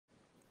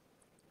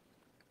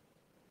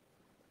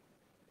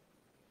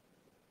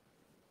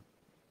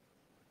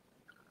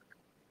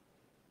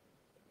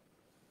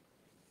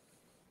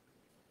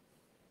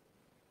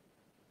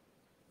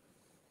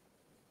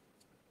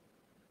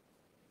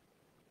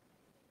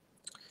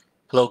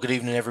Hello, good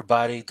evening,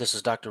 everybody. This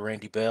is Dr.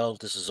 Randy Bell.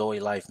 This is Zoe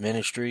Life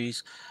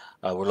Ministries.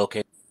 We're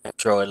located in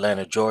Metro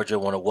Atlanta, Georgia. I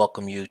want to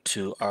welcome you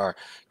to our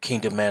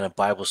Kingdom Manna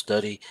Bible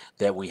study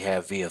that we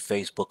have via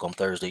Facebook on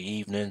Thursday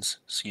evenings.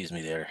 Excuse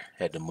me there,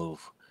 had to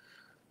move,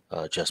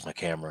 adjust my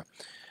camera.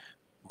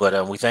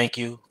 But we thank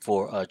you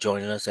for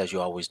joining us as you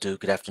always do.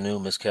 Good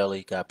afternoon, Miss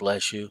Kelly. God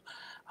bless you.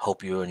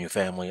 Hope you and your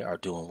family are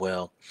doing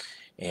well.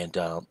 And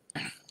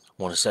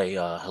want to say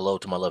hello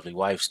to my lovely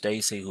wife,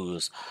 Stacy, who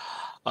is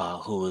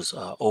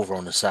over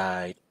on the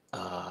side,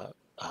 uh,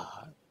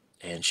 uh,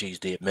 and she's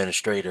the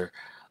administrator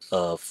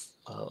of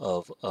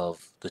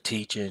the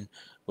teaching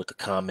with the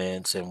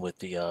comments and with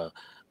the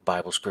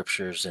Bible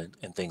scriptures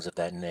and things of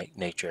that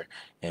nature,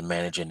 and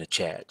managing the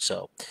chat.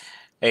 So,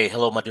 hey,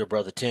 hello, my dear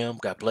brother Tim.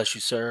 God bless you,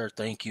 sir.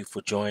 Thank you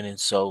for joining.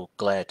 So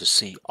glad to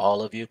see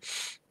all of you.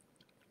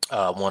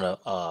 I want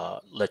to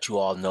let you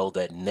all know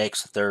that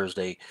next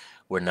Thursday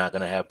we're not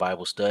going to have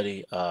Bible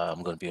study.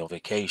 I'm going to be on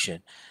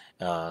vacation.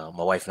 My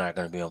wife and I are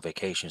going to be on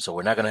vacation, so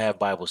we're not going to have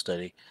Bible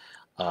study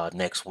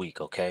next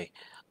week, okay?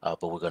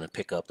 But we're going to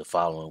pick up the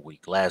following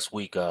week. Last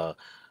week,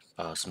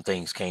 some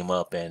things came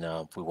up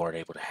and we weren't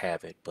able to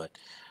have it, but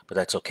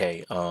that's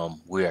okay.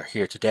 We are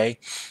here today.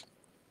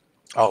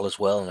 All is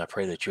well, and I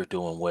pray that you're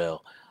doing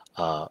well.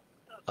 Uh,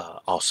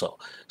 also.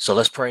 So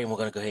let's pray and we're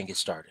going to go ahead and get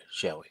started,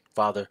 shall we?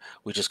 Father,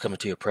 we just come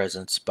into your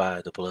presence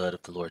by the blood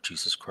of the Lord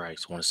Jesus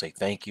Christ. I want to say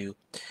thank you.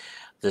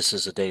 This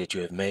is a day that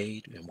you have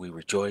made, and we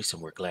rejoice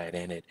and we're glad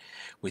in it.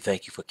 We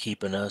thank you for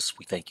keeping us.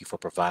 We thank you for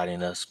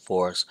providing us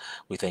for us.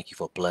 We thank you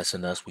for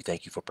blessing us. We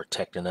thank you for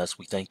protecting us.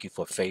 We thank you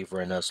for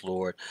favoring us,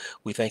 Lord.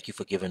 We thank you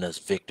for giving us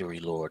victory,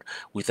 Lord.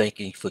 We thank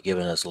you for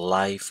giving us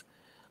life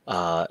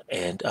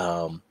and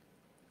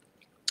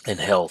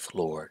health,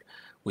 Lord.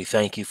 We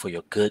thank you for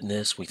your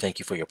goodness. We thank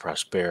you for your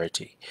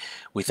prosperity.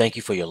 We thank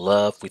you for your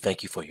love. We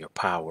thank you for your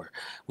power.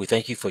 We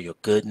thank you for your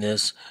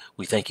goodness.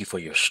 We thank you for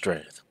your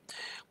strength.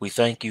 We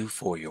thank you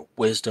for your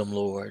wisdom,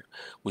 Lord.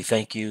 We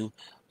thank you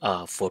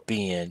for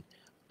being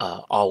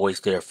always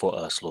there for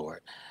us,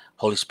 Lord.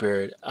 Holy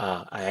Spirit,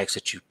 I ask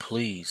that you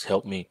please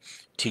help me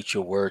teach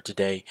your word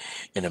today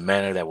in a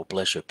manner that will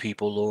bless your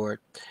people, Lord.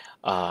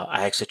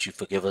 I ask that you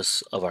forgive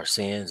us of our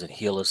sins and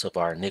heal us of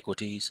our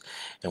iniquities.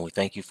 And we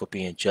thank you for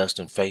being just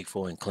and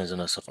faithful and cleansing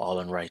us of all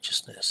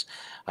unrighteousness.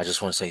 I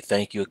just want to say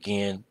thank you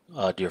again,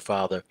 dear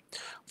Father,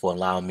 for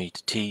allowing me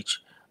to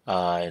teach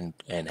and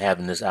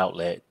having this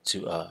outlet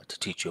to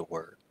teach your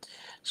word.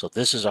 So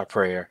this is our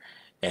prayer,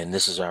 and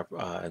this is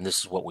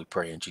what we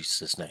pray in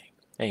Jesus' name.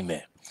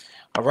 Amen.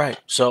 All right.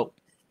 So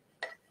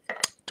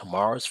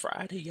tomorrow is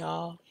Friday,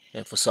 y'all,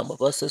 and for some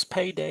of us it's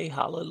payday.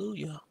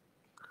 Hallelujah.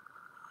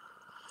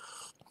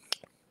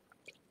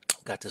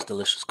 Got this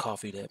delicious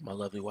coffee that my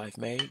lovely wife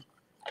made,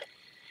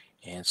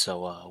 and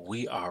so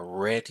we are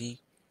ready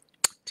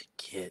to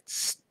get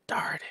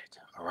started.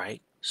 All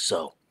right.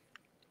 So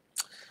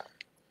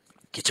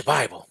get your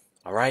Bible.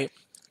 All right.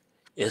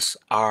 It's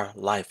our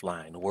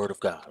lifeline, the Word of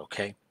God.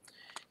 Okay.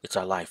 It's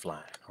our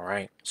lifeline. All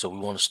right. So we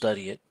want to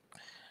study it,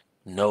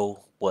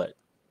 know what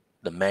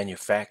the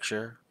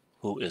manufacturer,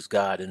 who is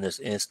God in this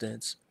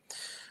instance,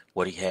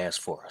 what he has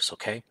for us.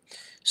 Okay.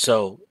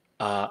 So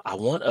I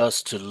want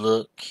us to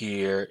look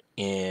here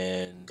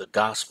in the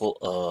Gospel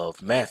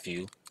of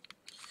Matthew.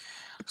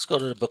 Let's go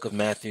to the book of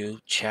Matthew,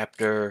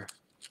 chapter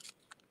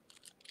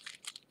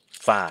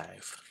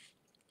 5.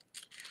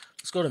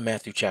 Let's go to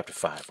Matthew chapter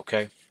 5,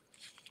 okay?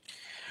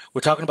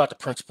 We're talking about the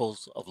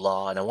principles of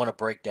law, and I want to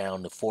break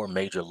down the four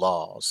major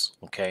laws,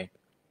 okay?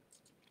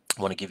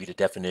 I want to give you the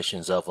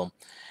definitions of them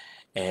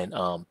and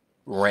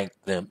rank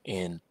them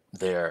in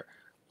their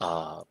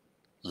uh,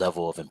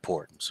 level of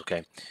importance,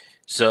 okay?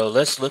 So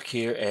let's look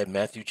here at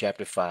Matthew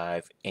chapter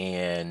 5,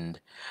 and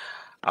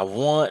I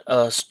want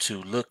us to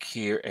look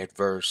here at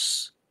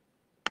verse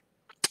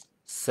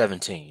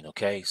 17,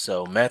 okay?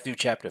 So Matthew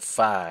chapter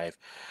 5,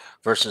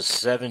 verses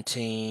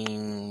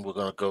 17, we're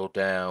going to go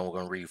down, we're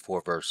going to read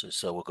four verses,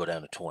 so we'll go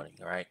down to 20,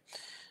 all right?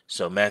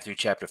 So Matthew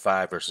chapter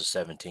 5, verses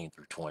 17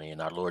 through 20,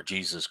 and our Lord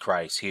Jesus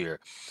Christ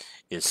here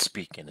is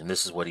speaking, and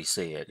this is what he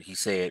said. He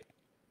said,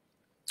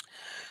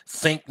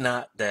 "Think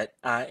not that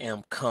I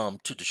am come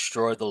to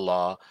destroy the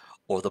law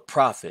or the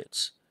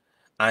prophets.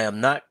 I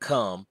am not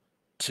come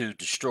to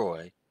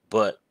destroy,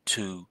 but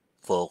to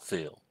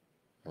fulfill."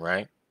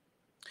 Right?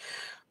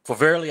 "For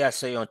verily I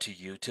say unto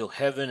you, till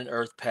heaven and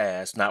earth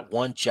pass, not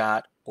one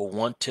jot or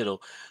one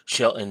tittle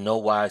shall in no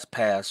wise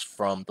pass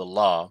from the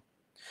law,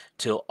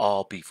 till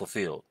all be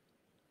fulfilled.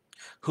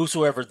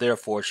 Whosoever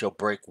therefore shall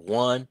break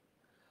one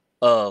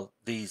of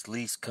these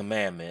least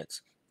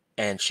commandments,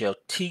 and shall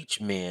teach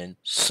men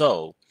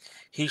so,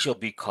 he shall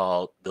be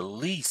called the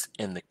least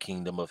in the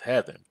kingdom of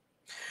heaven.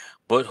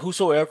 But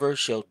whosoever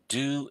shall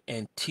do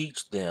and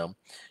teach them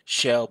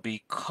shall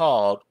be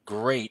called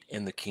great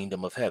in the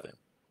kingdom of heaven.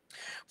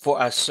 For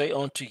I say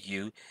unto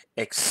you,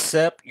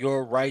 except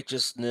your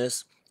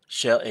righteousness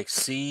shall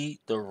exceed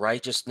the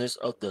righteousness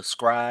of the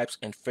scribes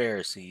and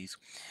Pharisees,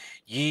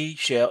 ye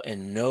shall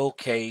in no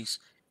case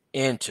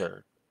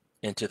enter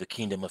into the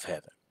kingdom of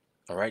heaven."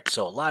 All right,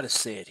 so a lot is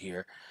said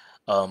here,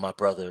 my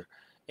brother.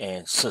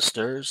 and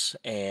sisters,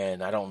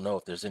 and I don't know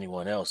if there's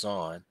anyone else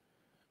on.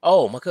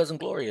 Oh, my cousin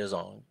Gloria is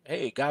on.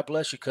 Hey, God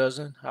bless you,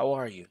 cousin. How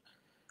are you?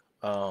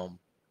 Um,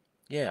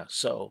 yeah,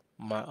 so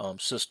my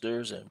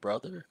sisters and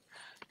brother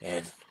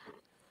and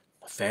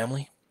my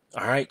family.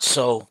 All right,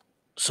 so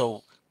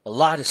a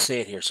lot is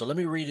said here. So let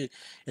me read it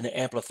in the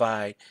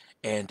Amplified,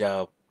 and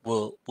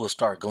we'll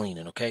start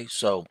gleaning. Okay,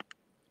 so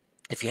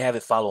if you have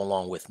it, follow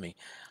along with me,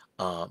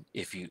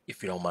 if you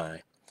don't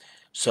mind.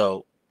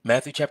 So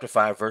Matthew chapter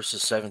 5,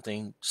 verses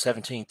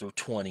 17 through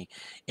 20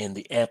 in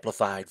the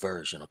Amplified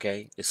version.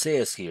 Okay, it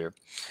says here,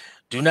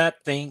 "Do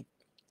not think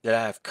that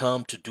I have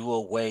come to do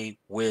away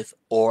with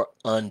or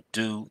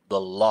undo the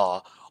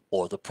law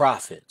or the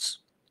prophets.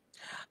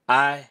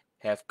 I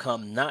have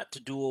come not to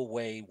do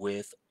away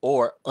with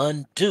or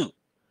undo,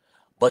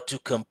 but to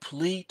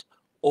complete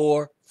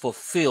or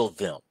fulfill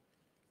them."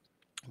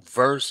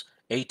 Verse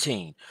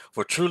 18,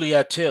 "For truly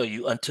I tell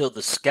you, until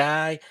the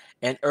sky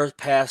and earth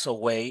pass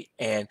away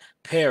and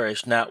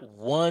perish, not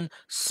one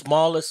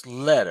smallest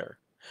letter,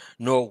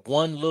 nor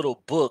one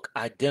little book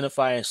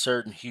identifying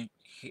certain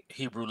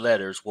Hebrew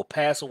letters will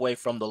pass away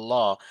from the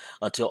law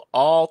until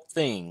all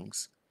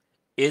things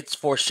its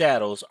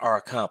foreshadows are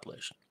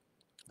accomplished."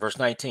 Verse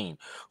 19,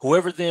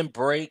 "Whoever then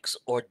breaks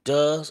or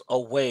does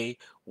away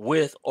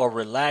with or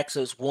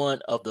relaxes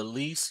one of the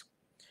least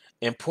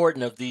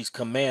important of these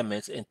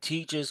commandments and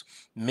teaches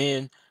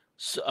men,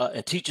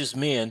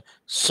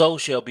 so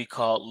shall be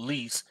called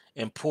least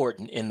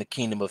important in the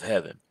kingdom of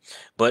heaven.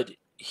 But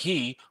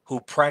he who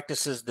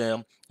practices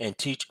them and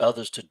teach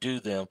others to do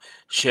them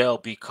shall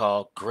be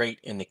called great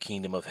in the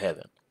kingdom of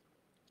heaven."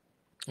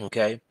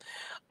 Okay.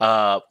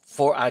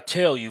 For I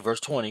tell you, verse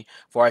 20,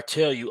 "For I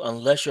tell you,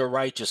 unless your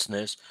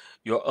righteousness,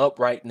 your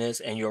uprightness,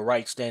 and your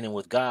right standing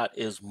with God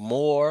is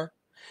more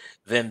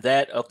than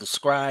that of the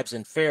scribes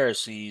and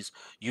Pharisees,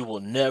 you will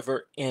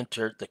never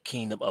enter the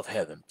kingdom of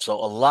heaven." So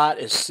a lot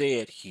is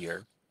said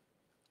here.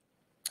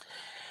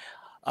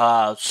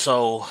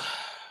 So,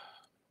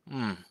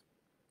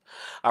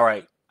 all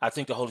right. I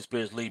think the Holy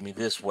Spirit is leading me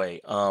this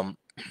way.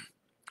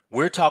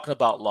 We're talking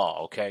about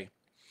law, okay?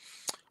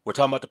 We're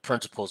talking about the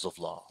principles of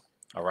law,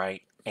 all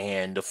right?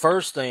 And the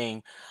first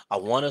thing I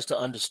want us to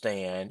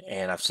understand,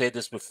 and I've said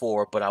this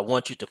before, but I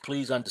want you to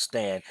please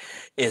understand,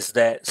 is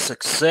that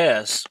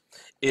success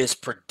is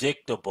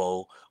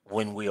predictable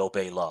when we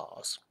obey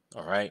laws.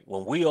 All right.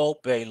 When we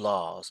obey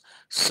laws,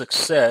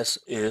 success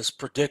is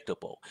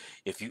predictable.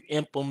 If you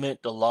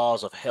implement the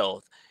laws of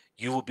health,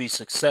 you will be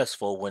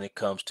successful when it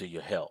comes to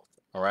your health.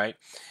 All right.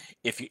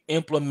 If you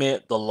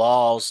implement the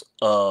laws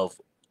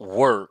of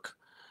work,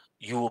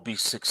 you will be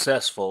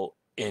successful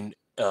in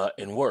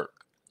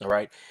work. All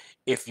right.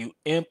 If you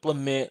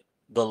implement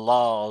the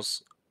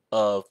laws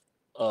of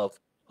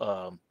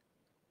um,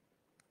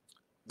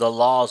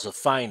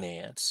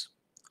 finance,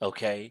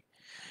 okay,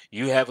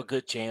 you have a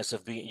good chance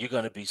of being. You're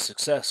going to be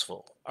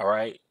successful. All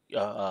right.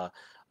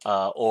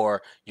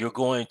 Or you're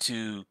going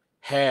to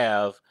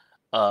have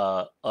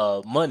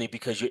money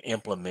because you're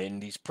implementing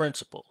these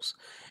principles.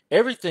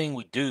 Everything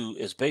we do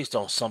is based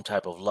on some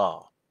type of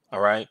law.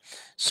 All right.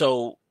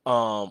 So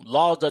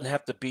law doesn't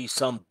have to be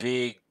some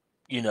big,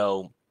 you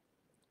know,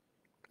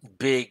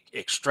 big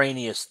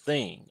extraneous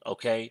thing.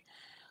 Okay.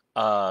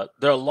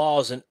 There are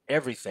laws in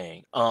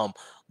everything.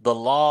 The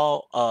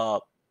law, uh,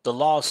 the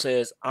law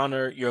says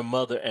honor your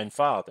mother and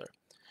father.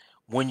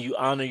 When you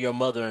honor your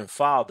mother and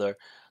father,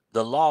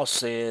 the law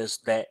says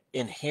that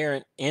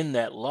inherent in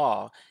that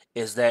law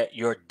is that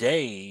your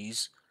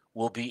days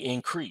will be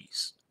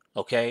increased.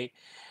 Okay.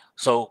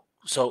 So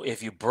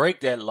if you break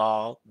that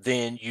law,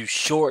 then you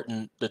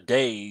shorten the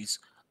days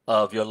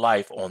of your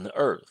life on the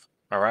earth.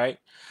 All right.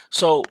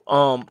 So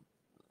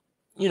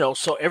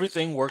so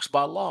everything works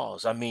by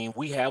laws. I mean,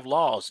 we have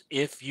laws.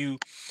 If you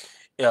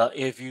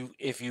obey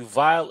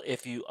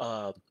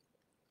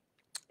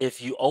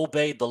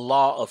the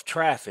law of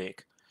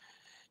traffic,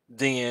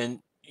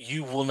 then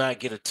you will not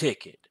get a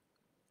ticket.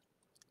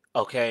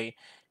 Okay.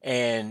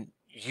 And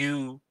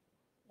you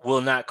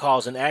will not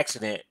cause an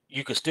accident.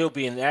 You could still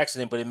be in an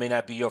accident, but it may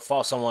not be your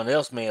fault. Someone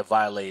else may have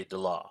violated the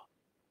law.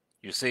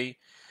 You see?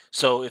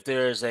 So if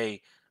there is a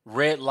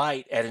red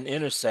light at an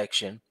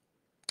intersection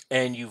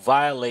and you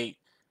violate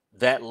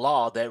that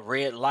law, that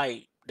red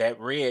light, that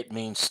red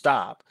means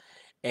stop,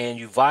 and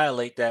you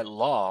violate that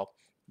law,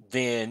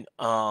 then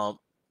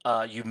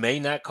you may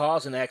not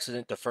cause an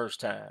accident the first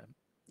time.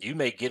 You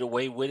may get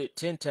away with it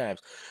 10 times,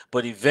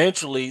 but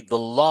eventually the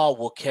law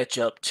will catch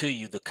up to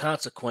you. The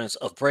consequence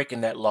of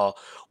breaking that law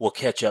will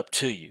catch up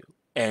to you.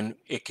 And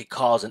it could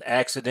cause an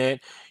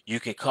accident.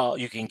 You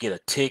can get a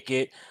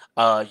ticket.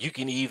 You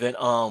can even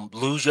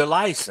lose your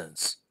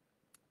license.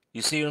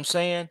 You see what I'm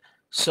saying?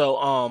 So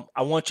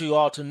I want you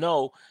all to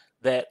know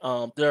that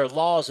there are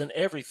laws in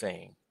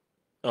everything.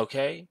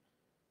 Okay?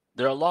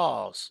 There are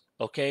laws.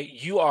 Okay?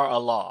 You are a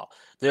law.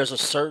 There's a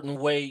certain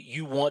way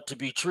you want to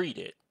be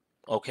treated.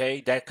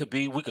 Okay?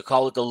 We could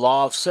call it the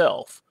law of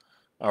self.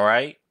 All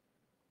right?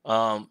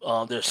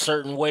 There's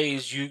certain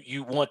ways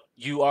you want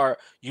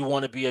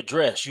to be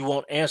addressed. You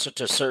won't answer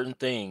to certain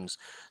things.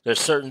 There's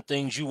certain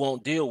things you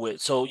won't deal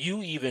with. So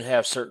you even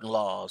have certain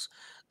laws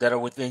that are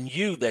within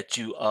you that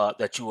you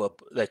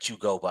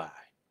go by.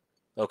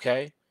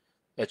 Okay,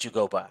 that you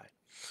go by.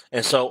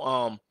 And so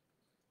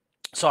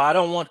I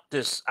don't want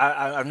this.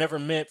 I've never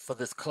meant for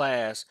this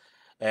class,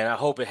 and I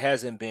hope it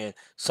hasn't been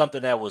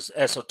something that was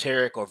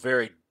esoteric or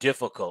very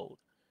difficult.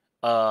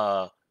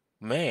 Uh,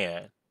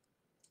 Man,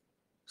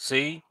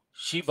 see,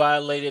 she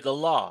violated the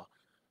law.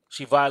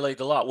 She violated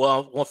the law.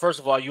 Well, first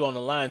of all, you on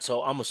the line,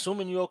 so I'm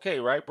assuming you okay,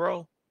 right,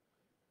 bro?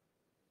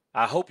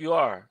 I hope you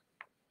are.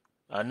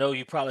 I know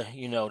you probably,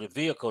 the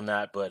vehicle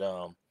not, but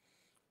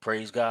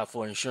praise God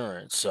for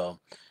insurance. So,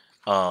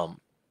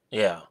 um,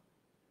 yeah.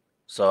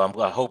 So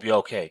I hope you're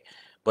okay.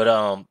 But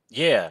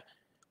yeah,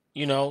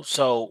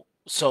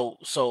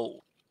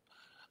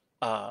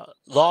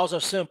 laws are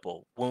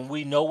simple. When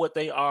we know what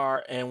they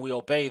are and we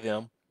obey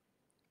them,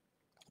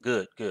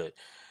 good, good,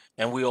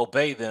 and we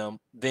obey them,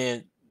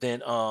 then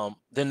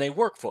they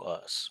work for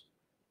us.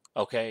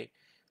 Okay,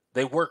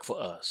 they work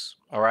for us.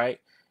 All right.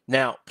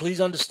 Now,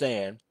 please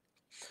understand,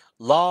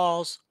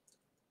 laws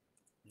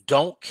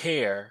don't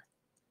care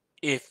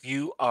if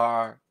you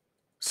are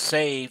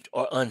saved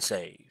or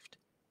unsaved.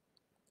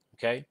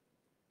 Okay,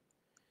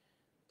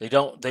 they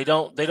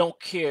don't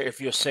care if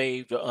you're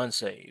saved or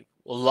unsaved.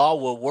 Well, law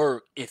will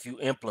work if you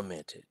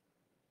implement it.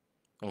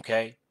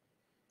 Okay.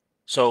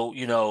 So,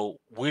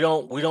 we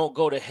don't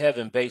go to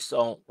heaven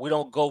we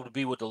don't go to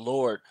be with the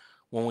Lord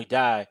when we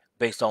die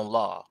based on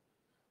law.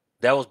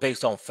 That was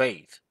based on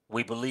faith.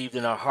 We believed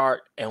in our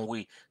heart and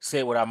we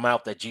said with our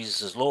mouth that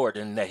Jesus is Lord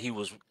and that he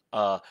was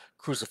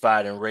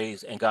crucified and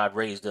raised, and God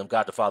raised him.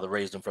 God the Father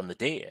raised him from the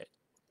dead.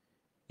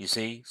 You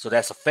see? So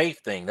that's a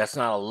faith thing. That's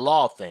not a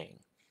law thing.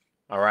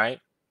 All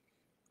right?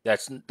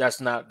 That's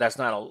not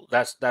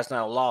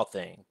a law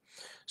thing.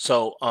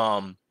 So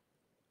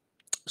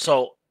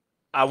so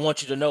I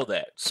want you to know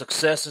that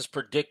success is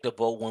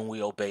predictable when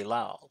we obey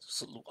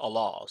laws.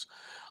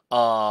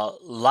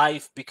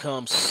 Life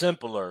becomes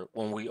simpler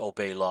when we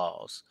obey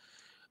laws.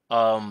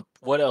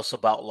 What else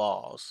about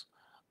laws?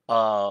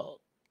 Uh,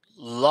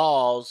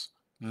 Laws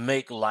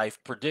make life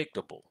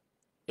predictable.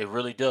 It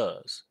really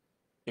does.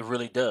 It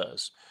really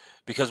does.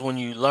 Because when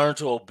you learn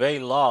to obey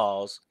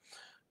laws,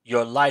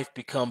 your life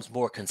becomes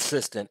more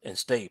consistent and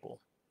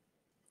stable.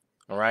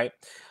 All right.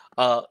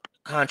 Uh,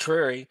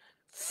 Contrary,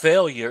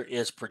 failure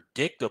is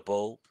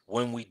predictable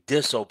when we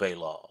disobey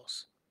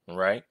laws. All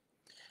right.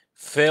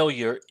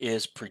 Failure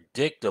is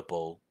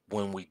predictable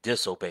when we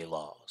disobey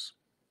laws.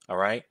 All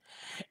right.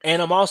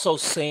 And I'm also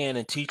saying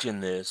and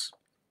teaching this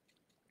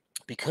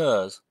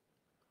because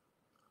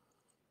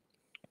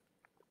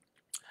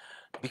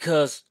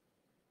because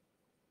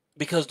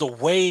because the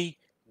way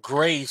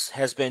grace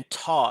has been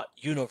taught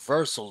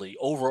universally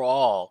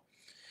overall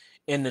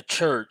in the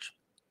church,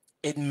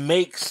 it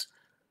makes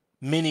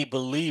many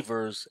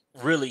believers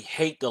really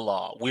hate the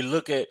law. We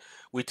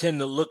tend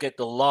to look at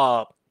the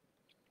law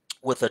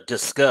with a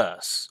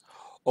disgust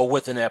or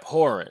with an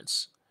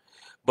abhorrence.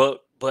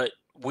 But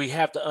we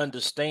have to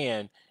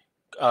understand,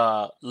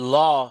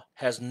 law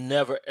has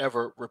never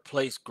ever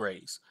replaced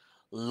grace.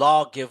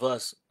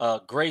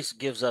 Grace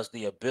gives us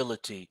the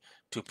ability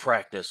to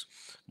practice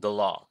the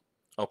law.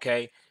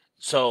 Okay,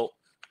 so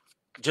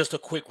just a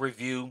quick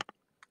review.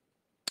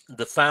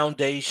 The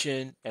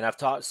foundation, and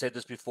said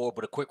this before,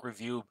 but a quick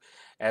review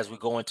as we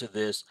go into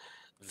this.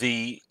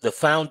 The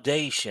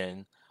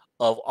foundation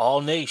of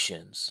all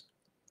nations,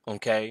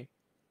 okay,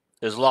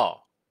 is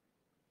law.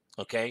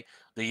 Okay,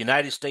 the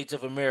United States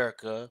of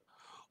America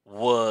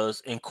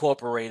was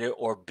incorporated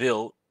or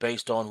built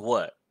based on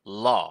what?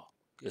 Law.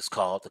 It's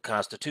called the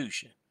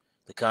Constitution.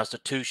 The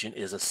Constitution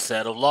is a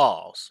set of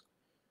laws.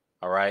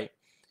 All right.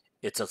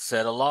 It's a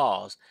set of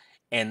laws,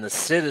 and the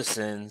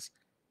citizens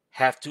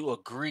have to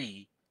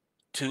agree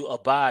to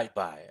abide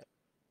by it.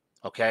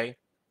 Okay.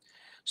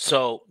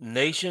 So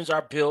nations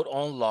are built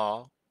on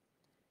law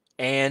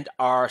and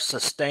are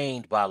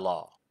sustained by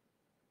law.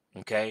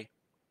 Okay.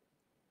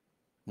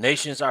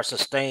 Nations are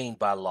sustained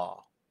by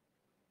law,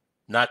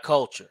 not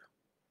culture.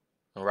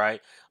 All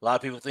right. A lot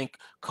of people think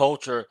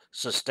culture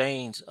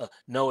sustains.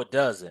 No, it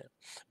doesn't.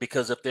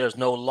 Because if there's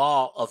no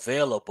law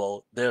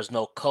available, there's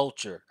no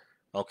culture.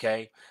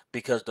 Okay.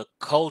 Because the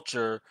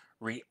culture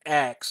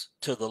reacts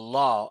to the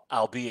law,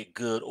 albeit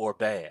good or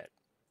bad.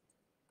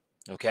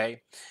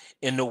 Okay.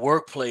 In the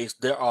workplace,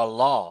 there are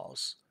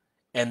laws,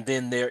 and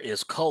then there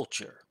is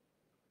culture.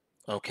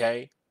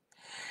 Okay.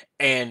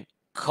 And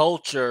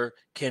culture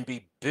can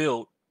be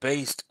built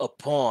based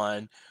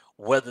upon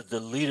whether the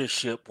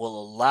leadership will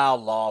allow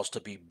laws to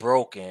be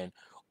broken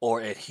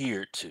or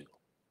adhered to.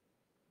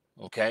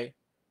 Okay,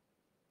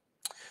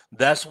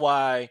 that's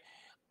why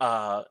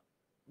uh,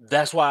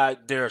 that's why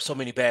there are so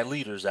many bad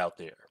leaders out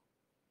there.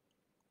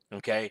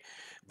 Okay,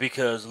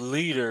 because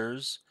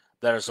leaders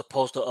that are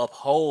supposed to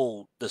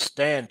uphold the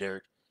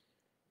standard,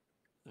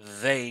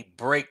 they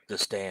break the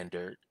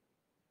standard,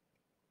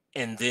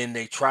 and then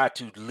they try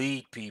to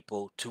lead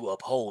people to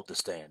uphold the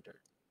standard.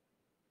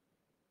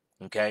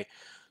 Okay.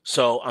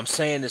 So I'm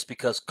saying this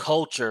because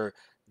culture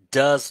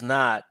does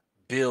not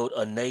build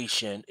a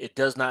nation. It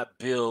does not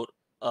build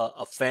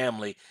a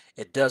family.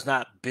 It does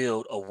not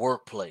build a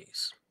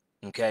workplace.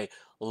 Okay.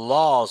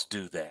 Laws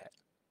do that.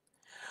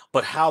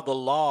 But how the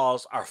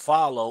laws are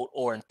followed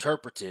or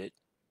interpreted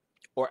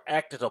or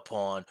acted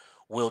upon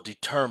will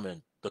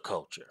determine the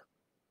culture.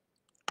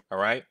 All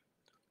right.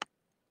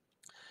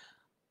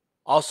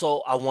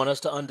 Also, I want us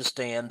to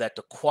understand that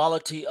the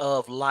quality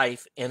of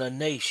life in a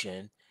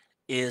nation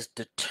is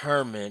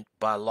determined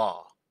by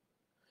law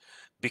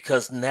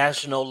because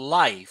national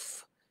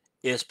life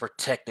is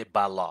protected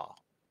by law.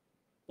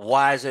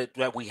 Why is it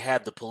that we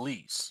have the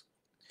police?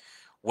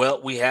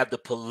 Well, we have the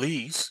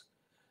police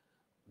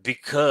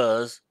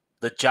because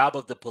the job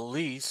of the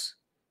police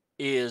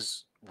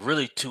is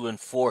really to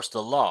enforce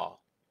the law.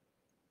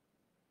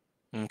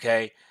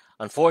 Okay.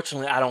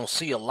 Unfortunately, I don't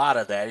see a lot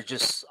of that. It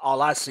just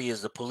all I see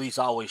is the police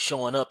always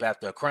showing up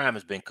after a crime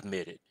has been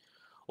committed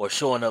or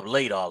showing up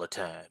late all the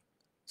time.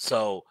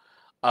 So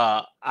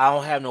I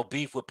don't have no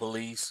beef with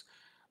police,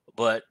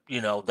 but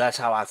that's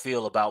how I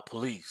feel about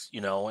police,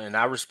 and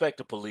I respect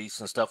the police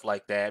and stuff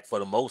like that for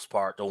the most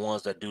part, the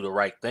ones that do the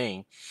right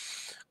thing,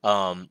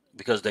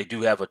 because they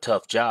do have a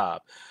tough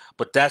job.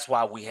 But that's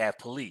why we have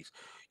police.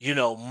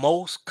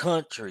 Most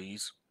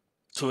countries,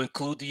 to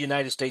include the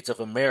United States of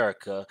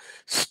America,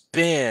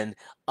 spend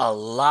a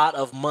lot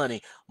of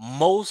money.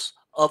 Most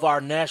of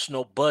our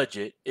national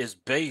budget is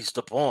based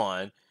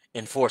upon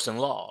enforcing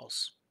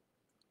laws.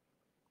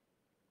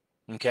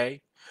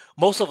 Okay?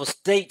 Most of a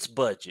state's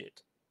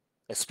budget,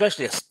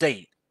 especially a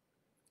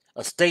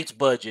state's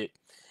budget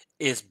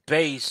is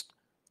based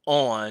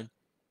on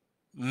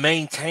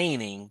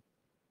maintaining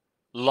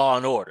law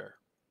and order.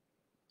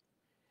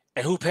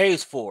 And who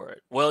pays for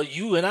it? Well,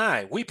 you and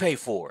I, we pay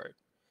for it.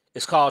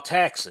 It's called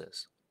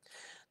taxes.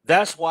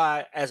 That's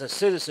why, as a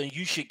citizen,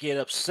 you should get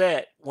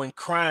upset when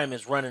crime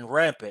is running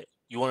rampant.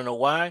 You want to know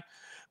why?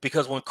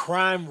 Because when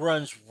crime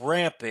runs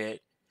rampant,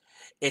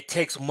 it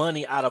takes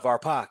money out of our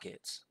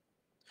pockets.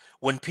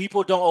 When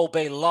people don't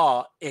obey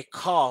law, it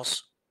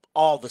costs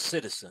all the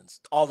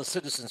citizens. All the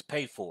citizens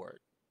pay for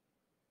it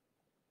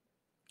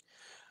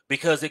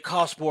because it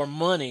costs more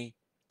money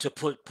to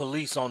put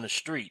police on the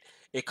street.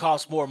 It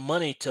costs more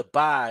money to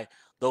buy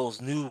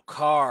those new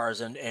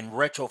cars and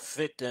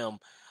retrofit them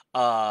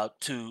for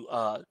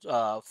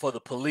the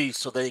police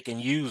so they can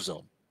use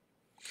them.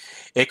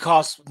 It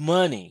costs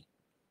money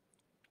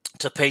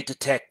to pay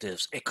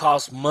detectives. It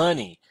costs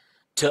money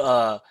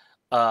to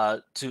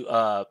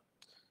to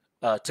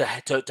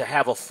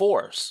have a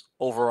force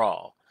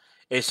overall.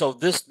 And so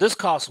this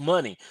costs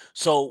money.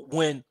 So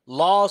when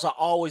laws are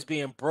always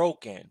being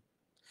broken,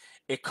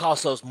 it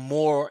costs us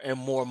more and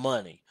more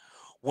money.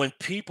 When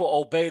people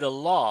obey the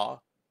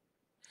law,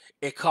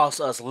 it costs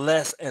us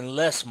less and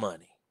less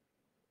money.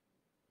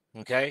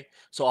 Okay?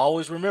 So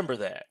always remember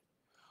that.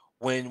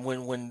 When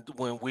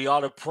we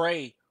ought to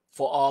pray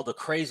for all the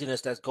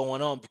craziness that's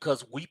going on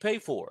because we pay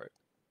for it.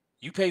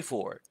 You pay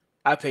for it.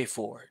 I pay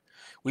for it.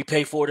 We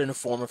pay for it in the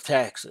form of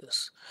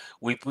taxes.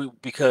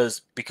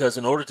 Because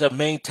in order to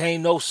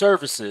maintain those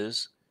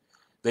services,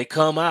 they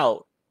come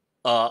out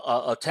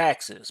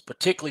taxes,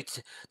 particularly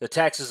the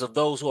taxes of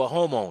those who are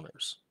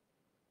homeowners.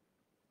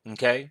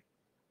 Okay,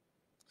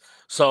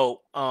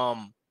 so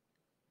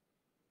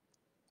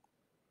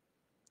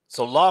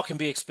so law can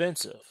be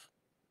expensive.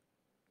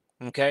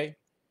 Okay,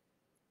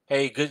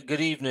 hey, good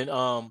evening,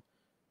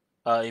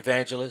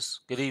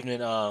 evangelist. Good evening,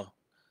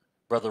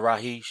 brother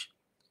Rahish.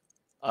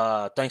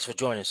 Thanks for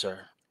joining, sir.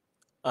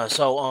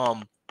 So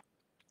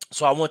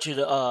I want you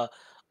to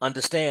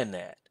understand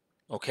that.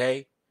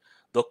 Okay,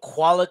 the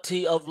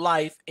quality of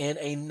life in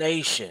a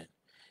nation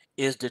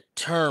is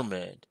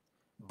determined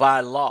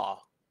by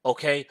law.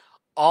 Okay.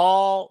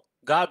 All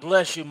God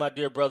bless you, my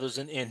dear brothers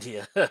in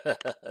India.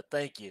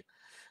 Thank you.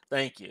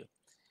 Thank you.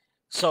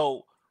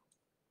 So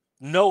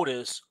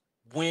notice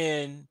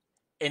when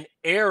an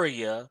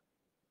area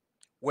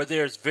where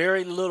there's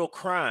very little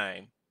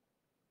crime,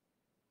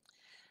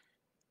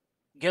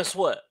 guess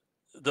what?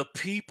 The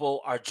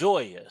people are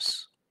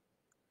joyous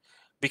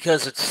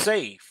because it's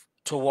safe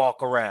to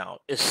walk around.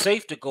 It's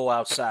safe to go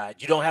outside.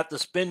 You don't have to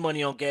spend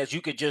money on gas.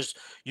 You could just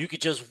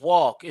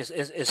walk.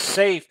 It's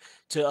safe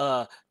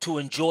to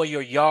enjoy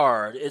your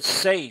yard. It's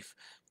safe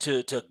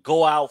to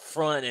go out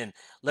front and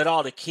let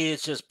all the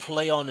kids just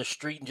play on the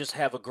street and just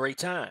have a great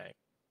time.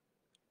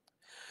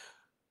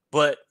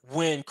 But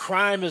when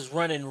crime is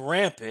running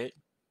rampant,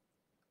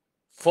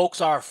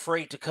 folks are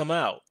afraid to come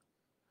out.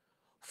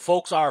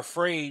 Folks are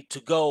afraid to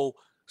go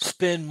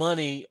spend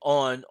money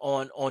on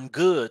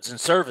goods and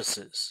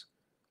services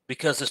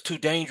because it's too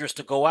dangerous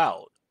to go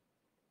out.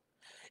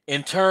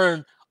 In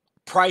turn,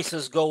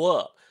 prices go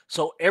up.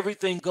 So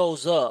everything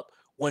goes up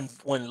when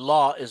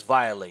law is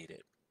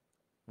violated.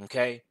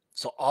 Okay?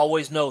 So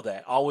always know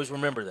that. Always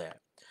remember that.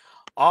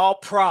 All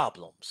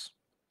problems,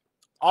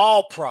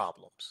 all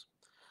problems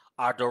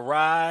are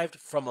derived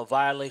from a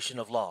violation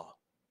of law.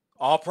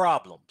 All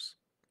problems.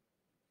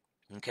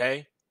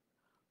 Okay?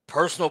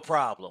 Personal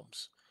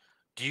problems,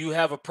 Do you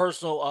have a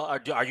personal?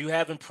 Are you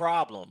having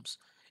problems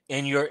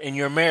in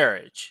your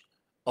marriage?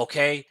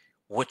 Okay,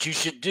 what you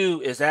should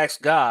do is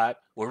ask God.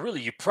 Well,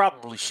 really, you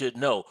probably should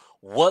know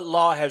what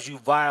law has you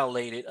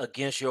violated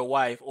against your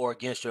wife or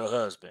against your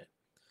husband,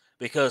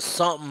 because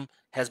something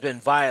has been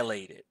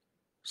violated,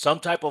 some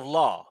type of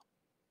law.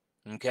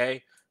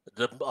 Okay,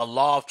 a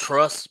law of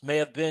trust may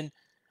have been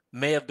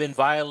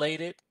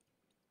violated.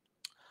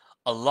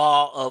 A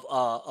law of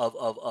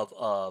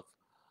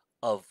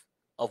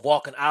of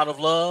walking out of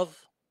love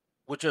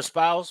with your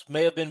spouse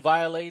may have been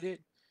violated.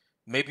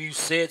 Maybe you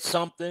said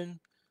something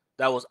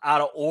that was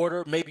out of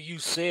order. Maybe you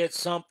said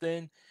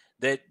something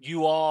that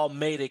you all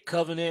made a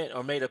covenant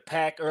or made a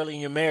pact early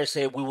in your marriage,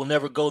 said we will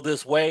never go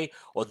this way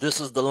or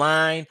this is the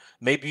line.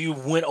 Maybe you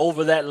went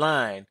over that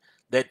line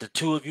that the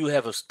two of you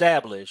have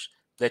established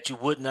that you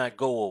would not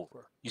go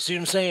over. You see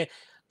what I'm saying?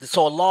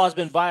 So a law has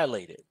been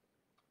violated.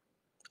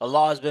 A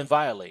law has been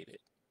violated.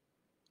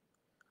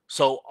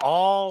 So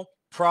all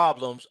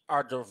problems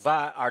are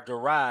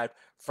derived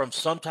from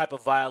some type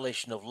of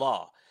violation of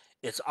law.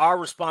 It's our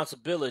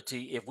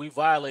responsibility if we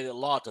violate a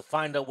law to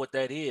find out what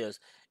that is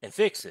and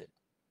fix it,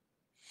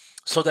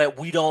 so that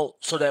we don't,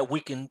 so that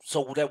we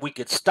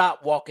could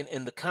stop walking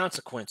in the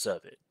consequence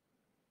of it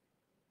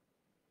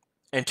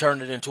and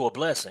turn it into a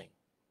blessing.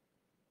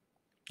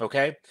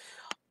 Okay?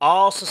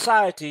 All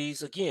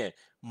societies, again,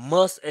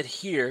 must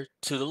adhere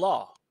to the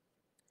law.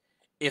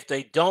 If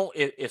they don't,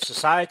 if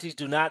societies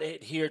do not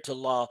adhere to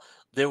law,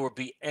 there will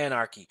be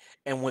anarchy.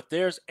 And when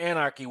there's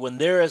anarchy, when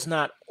there is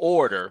not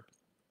order,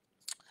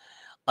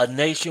 a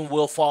nation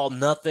will fall.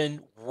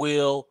 Nothing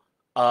will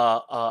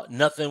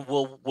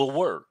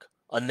work.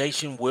 A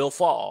nation will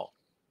fall.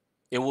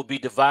 It will be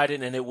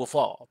divided and it will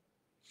fall.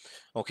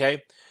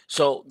 Okay,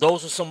 so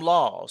those are some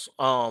laws.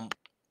 Uh,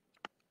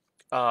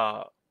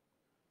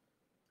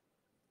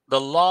 the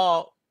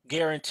law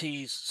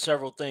guarantees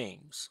several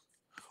things.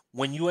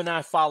 When you and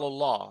I follow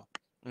law,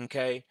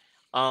 okay,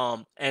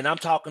 and I'm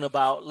talking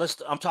about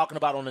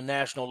on the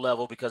national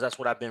level because that's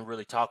what I've been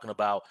really talking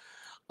about.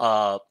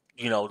 The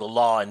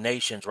law in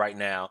nations right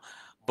now,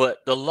 but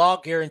the law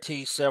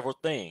guarantees several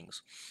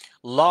things.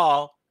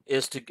 Law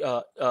is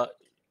to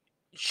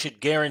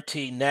should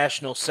guarantee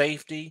national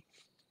safety.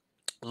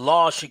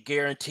 Law should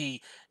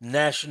guarantee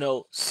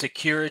national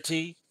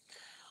security.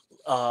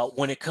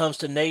 When it comes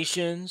to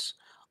nations,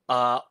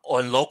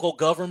 or local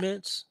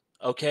governments,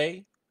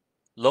 okay,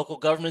 local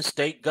governments,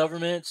 state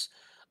governments,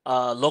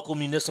 local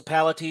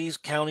municipalities,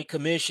 county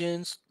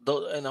commissions,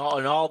 and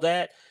all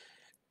that.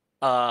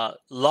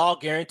 Law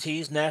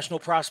guarantees national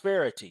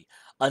prosperity.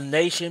 A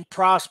nation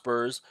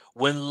prospers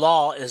when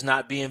law is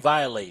not being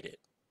violated.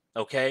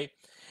 Okay,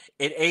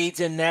 it aids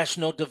in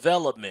national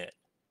development.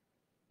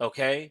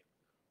 Okay,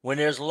 when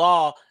there's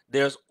law,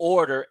 there's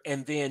order,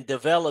 and then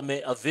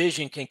development. A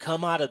vision can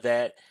come out of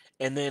that,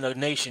 and then a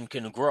nation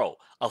can grow.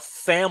 A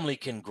family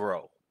can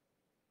grow.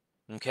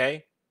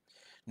 Okay,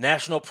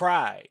 national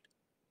pride.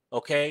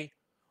 Okay,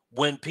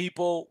 when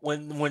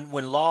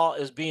law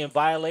is being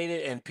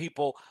violated and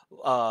people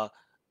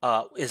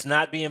is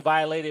not being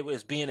violated,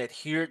 is being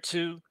adhered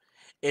to,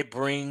 it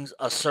brings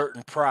a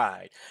certain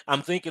pride.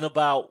 I'm thinking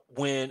about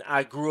when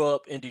I grew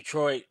up in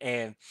Detroit,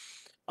 and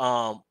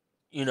um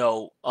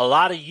a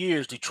lot of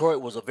years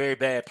Detroit was a very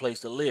bad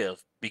place to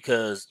live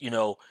because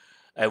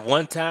at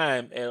one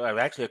time,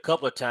 actually a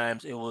couple of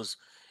times, it was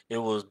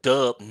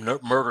dubbed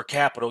murder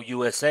capital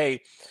USA,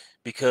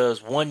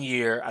 because one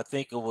year, I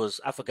think it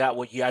was, I forgot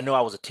what year. I know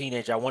I was a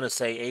teenager. I want to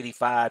say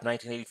 85,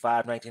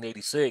 1985,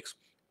 1986.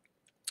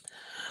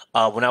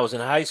 When I was in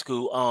high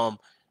school,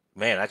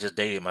 man, I just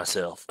dated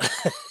myself.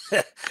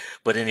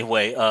 But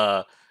anyway,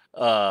 uh,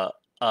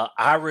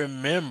 I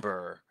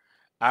remember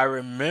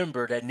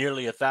that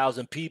nearly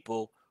 1,000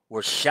 people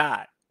were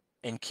shot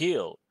and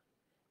killed.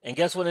 And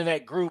guess what? In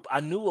that group,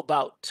 I knew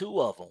about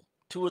two of them,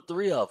 two or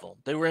three of them.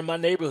 They were in my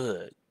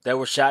neighborhood that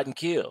were shot and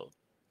killed.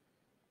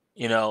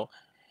 You know,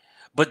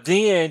 but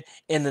then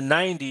in the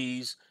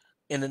 90s,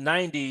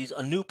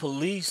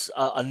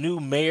 a new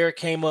mayor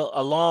came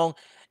along,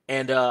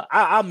 and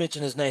I'll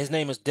mention his name. His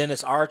name is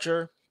Dennis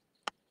Archer.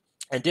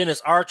 And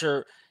Dennis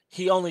Archer,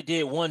 he only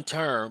did one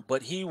term,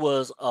 but he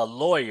was a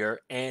lawyer,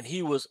 and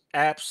he was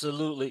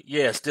absolutely,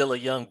 yeah, still a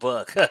young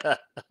buck.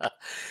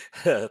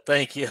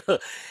 Thank you.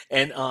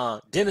 And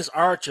Dennis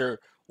Archer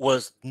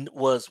was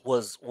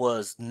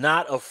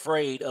not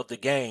afraid of the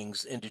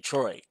gangs in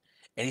Detroit,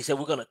 and he said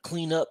we're going to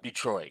clean up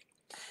Detroit.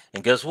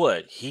 And guess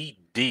what? He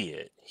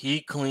did.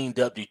 He cleaned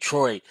up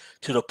Detroit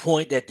to the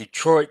point that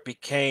Detroit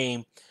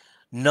became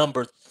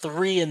number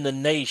 3 in the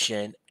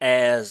nation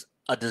as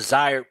a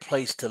desired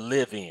place to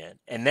live in.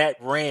 And that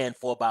ran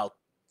for about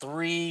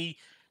 3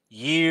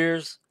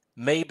 years,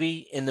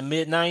 maybe in the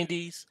mid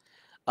 90s.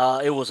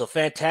 It was a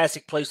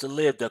fantastic place to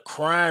live. The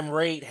crime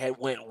rate had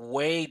went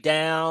way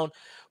down.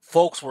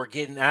 Folks were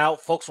getting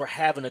out. Folks were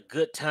having a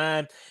good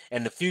time.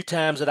 And the few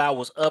times that I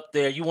was up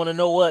there, you want to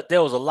know what?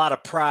 There was a lot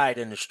of pride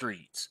in the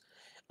streets.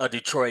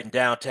 Detroit and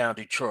downtown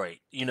Detroit.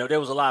 You know, there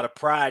was a lot of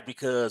pride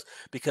because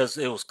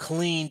it was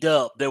cleaned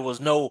up. There was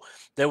no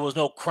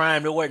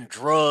crime. There wasn't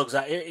drugs.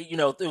 You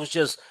know, it was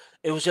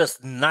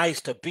just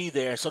nice to be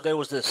there. And so there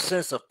was this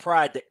sense of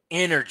pride, the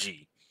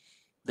energy,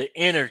 the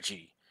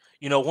energy.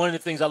 You know, one of the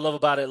things I love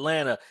about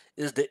Atlanta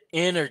is the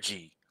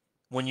energy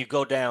when you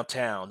go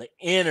downtown, the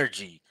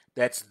energy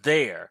that's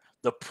there,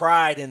 the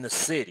pride in the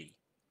city,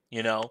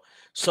 you know.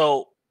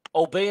 So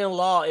obeying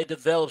law, it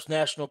develops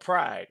national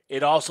pride.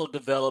 It also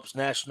develops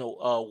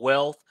national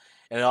wealth,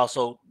 and it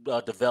also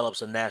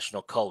develops a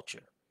national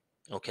culture,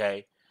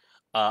 okay,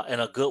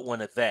 and a good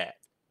one at that.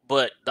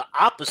 But the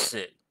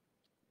opposite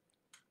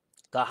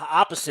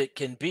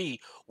can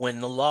be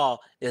when the law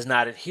is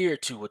not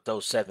adhered to with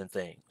those seven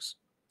things.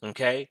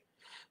 Okay?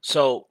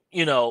 So,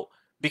 you know,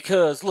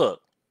 because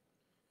look,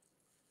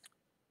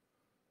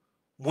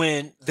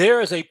 when there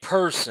is a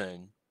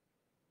person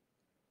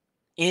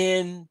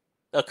in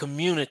a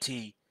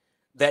community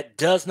that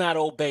does not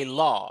obey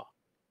law,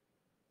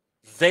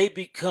 they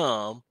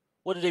become,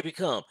 what do they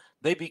become?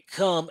 They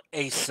become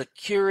a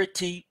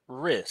security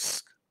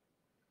risk.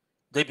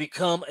 They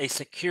become a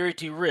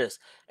security risk.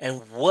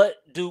 And what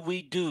do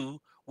we do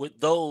with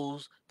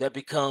those that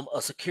become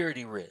a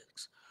security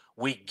risk?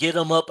 We get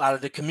them up out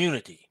of the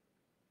community,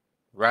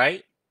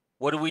 right?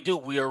 What do?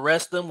 We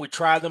arrest them, we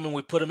try them, and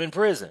we put them in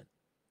prison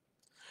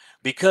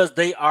because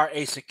they are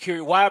a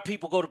security. Why do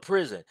people go to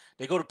prison?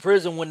 They go to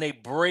prison when they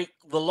break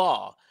the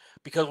law,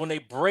 because when they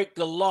break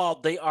the law,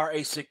 they are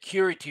a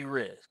security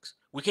risk.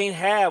 We can't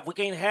have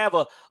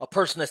a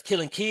person that's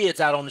killing kids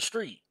out on the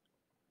street.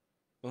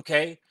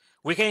 Okay?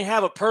 We can't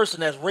have a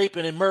person that's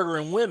raping and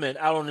murdering women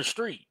out on the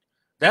street.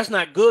 That's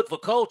not good for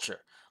culture.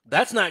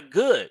 That's not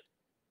good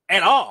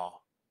at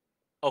all.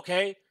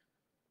 Okay?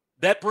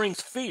 That brings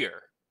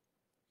fear.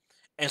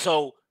 And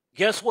so,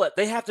 guess what?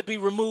 They have to be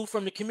removed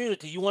from the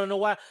community. You want to know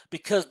why?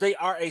 Because they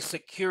are a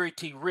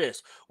security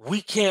risk.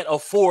 We can't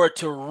afford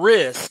to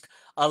risk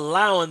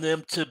allowing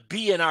them to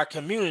be in our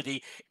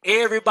community.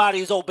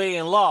 Everybody's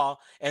obeying law,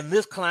 and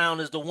this clown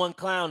is the one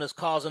clown that's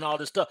causing all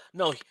this stuff.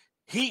 No,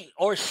 he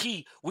or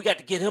she, we got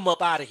to get him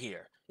up out of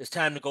here. It's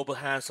time to go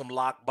behind some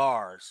locked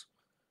bars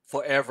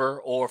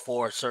forever or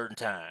for a certain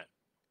time.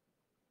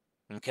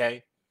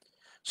 Okay?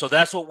 So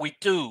that's what we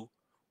do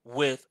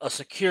with a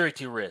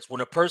security risk. When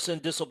a person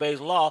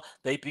disobeys law,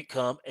 they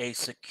become a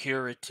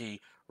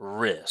security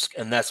risk,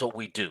 and that's what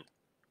we do.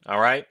 All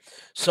right?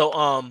 So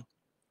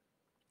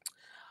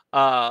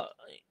uh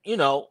you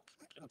know,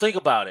 think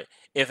about it.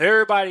 If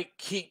everybody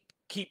keep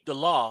the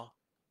law,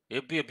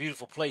 it'd be a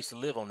beautiful place to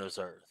live on this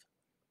earth.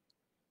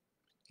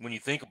 When you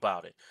think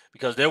about it,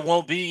 because there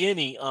won't be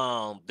any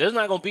there's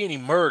not going to be any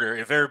murder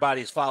if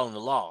everybody's following the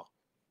law.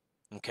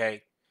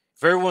 Okay?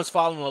 If everyone's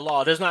following the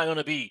law, there's not going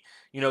to be,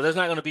 there's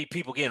not going to be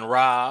people getting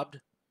robbed,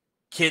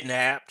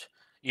 kidnapped,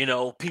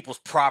 people's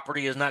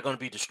property is not going to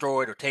be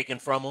destroyed or taken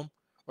from them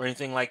or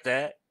anything like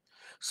that.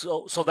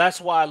 So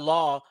that's why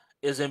law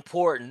is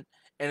important,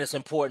 and it's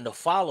important to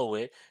follow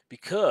it,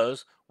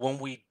 because when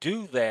we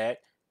do that,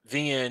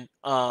 then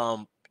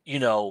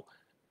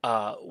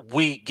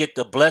we get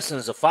the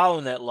blessings of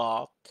following that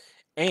law,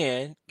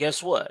 and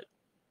guess what?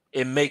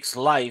 It makes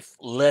life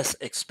less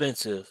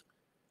expensive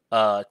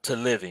to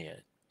live in.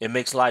 It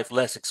makes life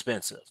less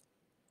expensive.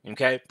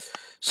 Okay,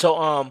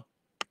 so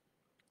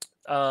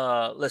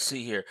let's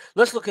see here.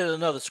 Let's look at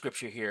another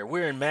scripture here.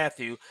 We're in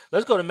Matthew.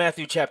 Let's go to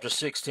Matthew chapter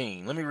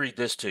 16. Let me read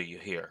this to you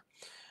here.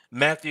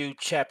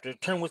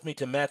 Turn with me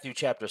to Matthew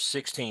chapter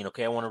 16.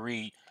 Okay, I want to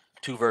read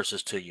two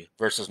verses to you,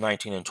 verses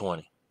 19 and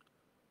 20.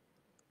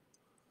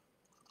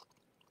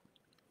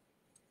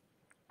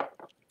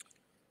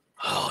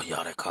 Oh,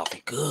 y'all, that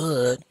coffee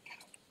good.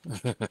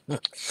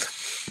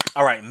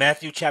 All right,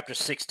 Matthew chapter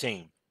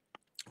 16.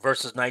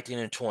 Verses 19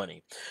 and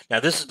 20. Now,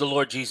 this is the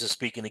Lord Jesus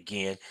speaking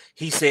again.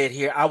 He said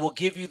here, I will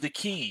give you the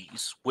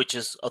keys, which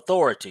is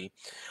authority,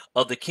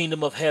 of the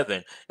kingdom of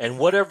heaven, and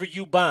whatever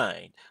you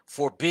bind,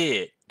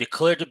 forbid,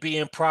 declare to be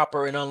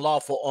improper and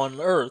unlawful on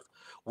earth,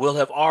 will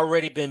have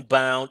already been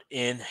bound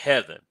in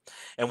heaven.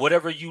 And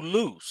whatever you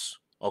loose,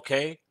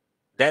 okay,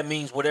 that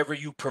means whatever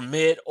you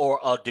permit or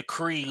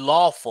decree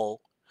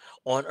lawful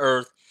on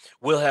earth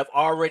will have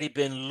already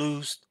been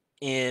loosed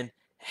in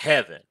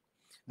heaven.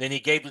 Then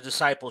he gave the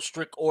disciples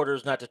strict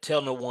orders not to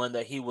tell no one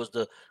that he was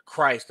the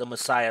Christ, the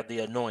Messiah, the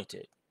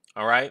anointed.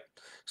 All right.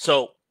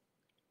 So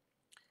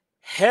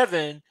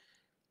heaven,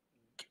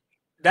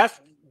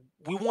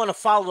 we want to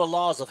follow the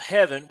laws of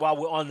heaven while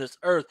we're on this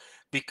earth,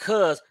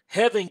 because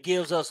heaven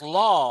gives us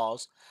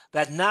laws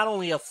that not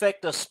only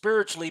affect us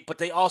spiritually, but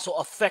they also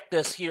affect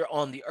us here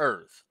on the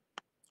earth.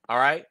 All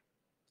right.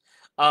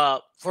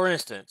 For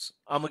instance,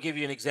 I'm gonna give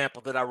you an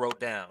example that I wrote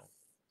down.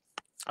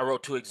 I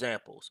wrote two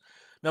examples.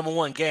 Number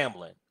one,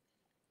 gambling.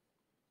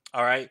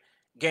 All right,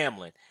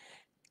 gambling.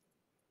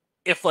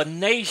 If a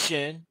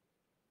nation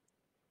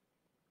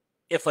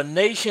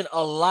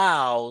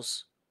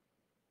allows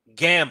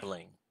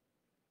gambling,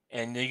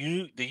 and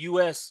the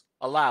U.S.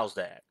 allows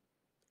that,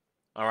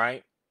 all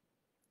right,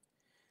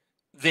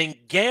 then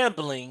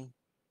gambling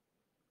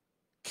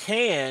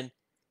can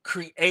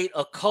create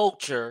a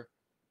culture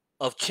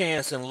of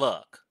chance and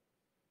luck.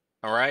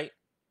 All right.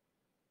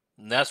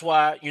 And that's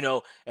why,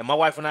 and my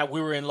wife and I,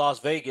 we were in Las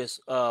Vegas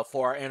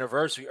for our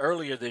anniversary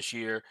earlier this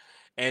year.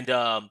 And,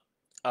 uh,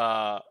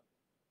 uh,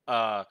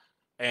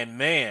 and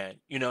man,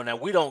 now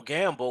we don't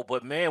gamble,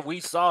 but man, we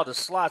saw the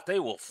slots. They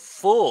were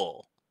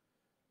full.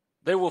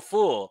 They were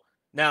full.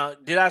 Now,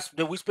 did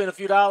we spend a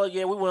few dollars?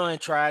 Yeah, we went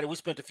and tried it. We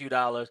spent a few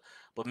dollars.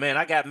 But man,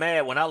 I got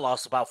mad when I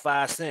lost about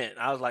 5 cents.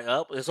 I was like,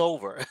 "Up, it's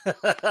over."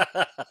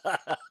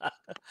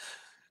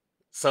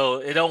 So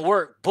it don't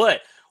work.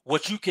 But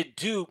what you could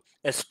do,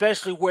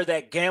 especially where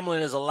that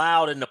gambling is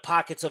allowed in the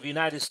pockets of the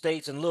United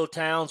States and little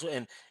towns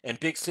and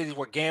big cities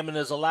where gambling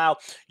is allowed,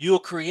 you'll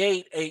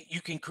create a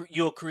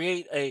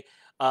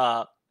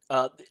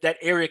that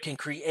area can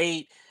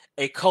create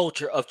a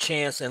culture of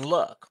chance and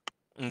luck.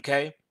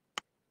 Okay,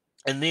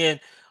 and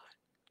then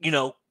you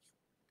know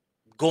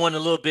going a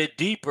little bit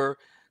deeper,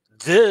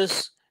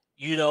 this,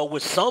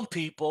 with some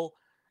people,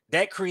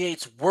 that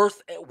creates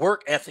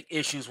work ethic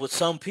issues with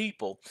some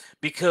people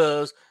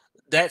because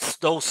that's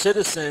those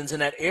citizens in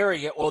that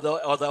area or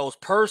those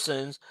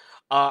persons,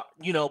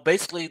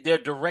 basically they're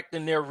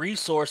directing their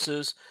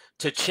resources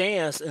to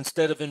chance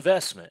instead of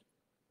investment.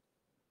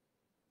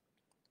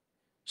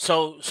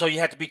 So you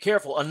have to be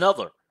careful.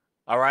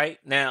 All right.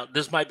 Now,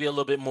 this might be a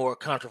little bit more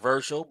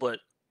controversial, but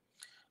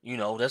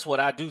that's what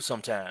I do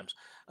sometimes.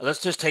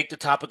 Let's just take the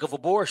topic of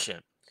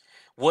abortion.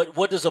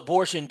 What does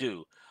abortion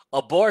do?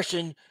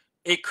 Abortion,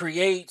 it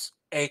creates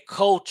a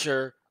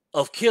culture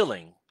of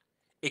killing.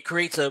 It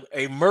creates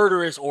a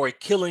murderous or a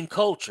killing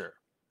culture.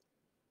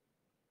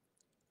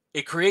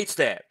 It creates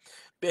that.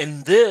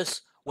 And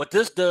what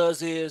this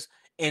does is,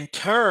 in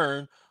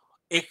turn,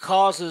 it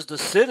causes the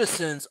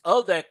citizens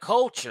of that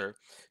culture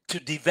to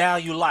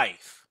devalue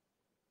life.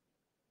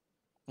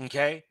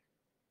 Okay?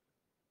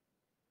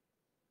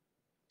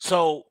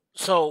 So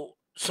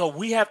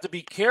we have to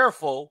be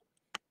careful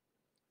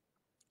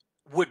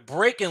with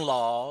breaking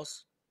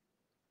laws,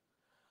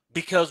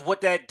 because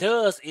what that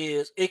does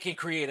is it can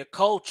create a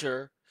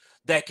culture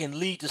that can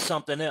lead to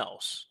something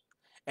else.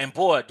 And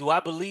boy, do I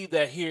believe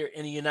that here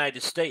in the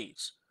United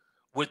States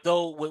with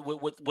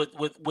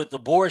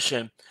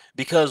abortion,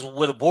 because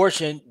with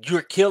abortion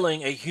you're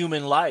killing a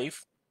human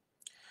life.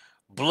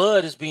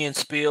 Blood is being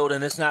spilled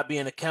and it's not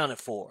being accounted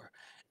for.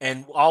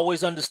 And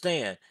always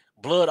understand,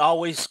 blood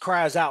always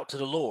cries out to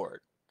the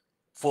Lord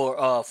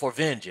for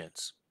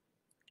vengeance.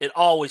 It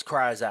always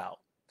cries out.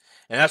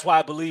 And that's why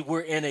I believe we're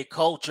in a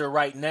culture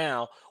right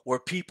now where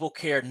people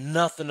care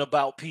nothing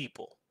about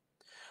people,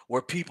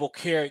 where people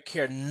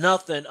care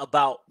nothing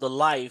about the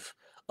life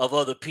of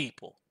other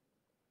people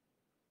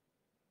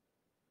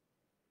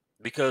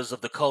because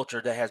of the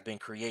culture that has been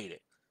created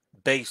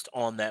based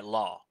on that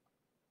law.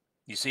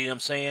 You see what I'm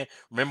saying?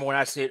 Remember when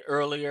I said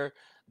earlier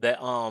that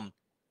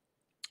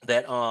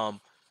that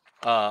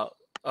uh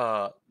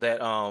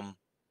that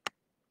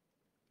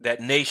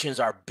that nations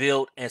are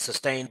built and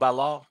sustained by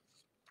law,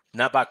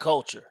 not by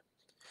culture.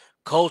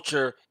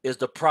 Culture is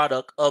the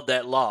product of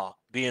that law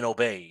being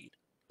obeyed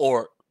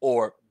or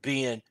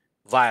being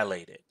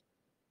violated.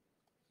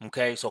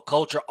 Okay, so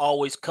culture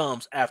always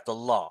comes after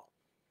law.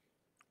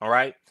 All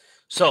right,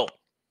 so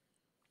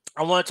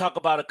I want to talk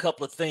about a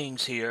couple of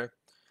things here.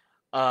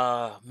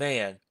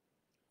 Man,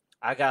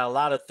 I got a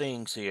lot of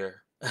things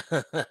here.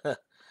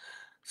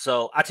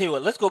 So I tell you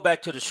what, let's go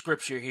back to the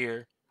scripture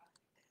here.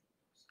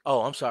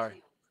 Oh, I'm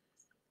sorry.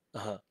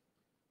 Uh-huh.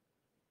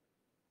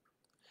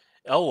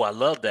 Oh, I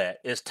love that.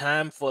 It's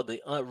time for the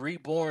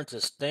reborn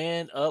to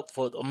stand up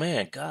for. Oh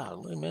man,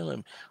 God,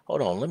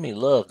 hold on. Let me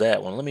love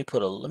that one. Let me put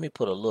that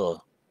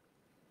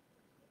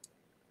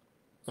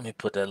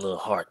little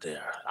heart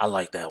there. I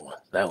like that one.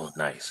 That one's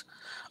nice.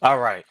 All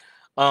right.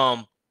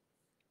 Um,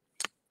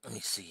 let me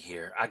see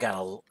here. I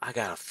got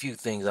a few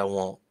things I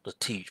want to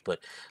teach, but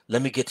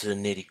let me get to the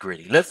nitty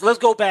gritty. Let's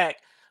go back.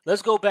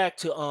 Let's go back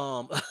to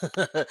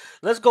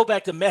let's go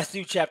back to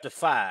Matthew chapter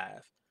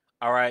 5.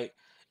 All right.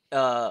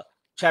 Uh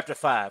chapter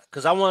 5,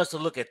 because I want us to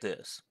look at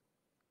this.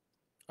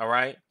 All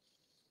right.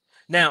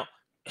 Now,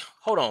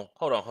 hold on.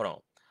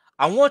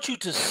 I want you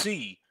to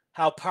see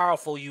how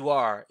powerful you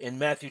are in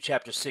Matthew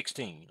chapter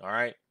 16. All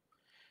right.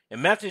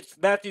 In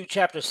Matthew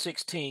chapter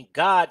 16,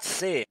 God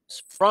says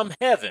from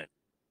heaven,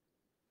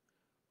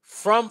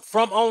 from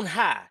on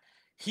high,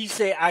 he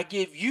said, I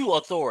give you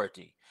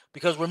authority.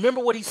 Because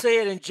remember what he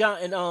said in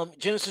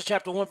Genesis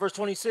chapter 1, verse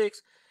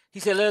 26? He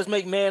said, let us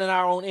make man in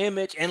our own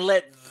image and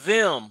let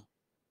them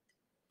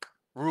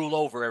rule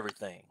over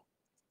everything.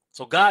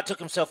 So God took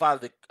himself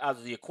out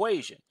of the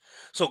equation.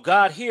 So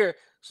God here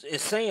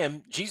is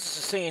saying, Jesus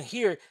is saying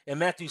here in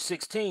Matthew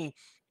 16,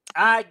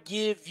 I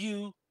give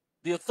you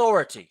the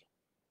authority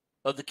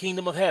of the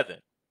kingdom of heaven.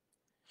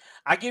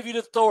 I give you the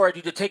authority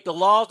to take the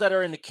laws that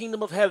are in the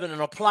kingdom of heaven and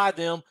apply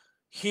them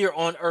here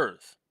on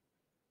earth.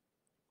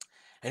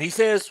 And he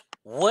says,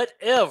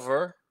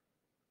 whatever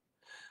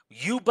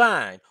you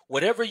bind,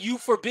 whatever you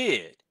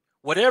forbid,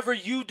 whatever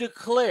you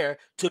declare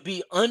to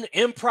be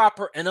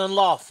improper and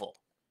unlawful.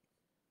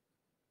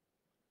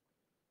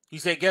 He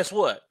said, guess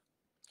what?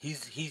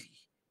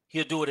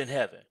 He'll do it in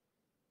heaven.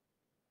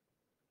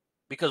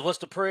 Because what's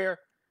the prayer?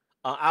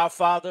 Our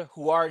Father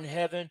who art in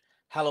heaven,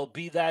 hallowed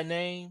be thy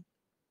name.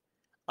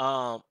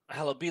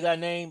 Hallowed be thy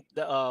name.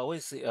 What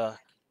is it?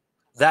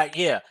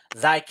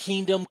 Thy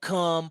kingdom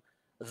come,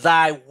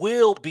 thy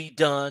will be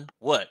done.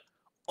 What?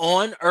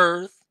 On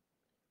earth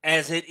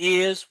as it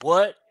is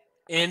what?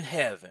 In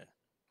heaven.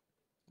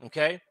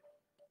 Okay?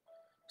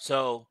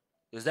 So,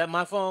 is that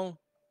my phone?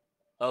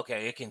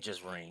 Okay, it can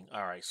just ring.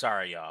 All right,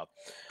 sorry y'all.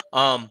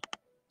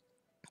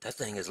 That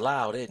thing is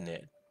loud, isn't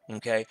it?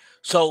 Okay.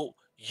 So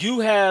you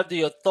have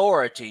the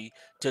authority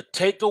to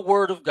take the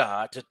word of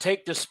God, to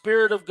take the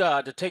spirit of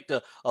God, to take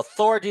the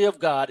authority of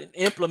God and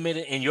implement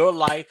it in your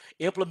life,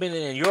 implement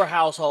it in your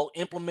household,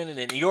 implement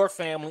it in your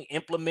family,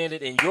 implement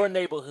it in your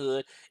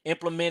neighborhood,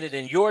 implement it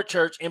in your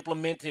church,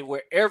 implement it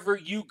wherever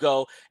you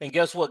go. And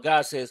guess what?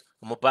 God says,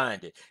 I'm going to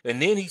bind it.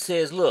 And then he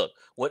says, look,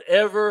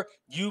 whatever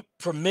you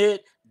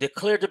permit,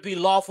 declare to be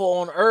lawful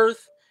on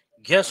earth,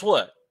 guess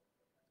what?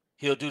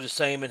 He'll do the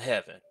same in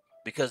heaven,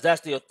 because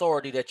that's the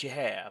authority that you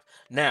have.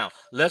 Now,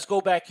 let's go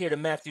back here to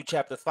Matthew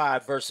chapter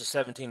 5, verses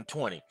 17 and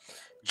 20.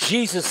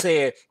 Jesus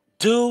said,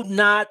 do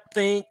not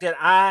think that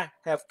I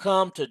have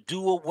come to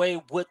do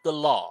away with the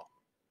law.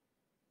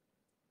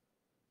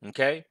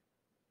 Okay?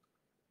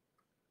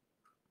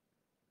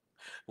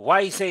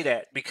 Why he say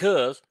that?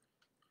 Because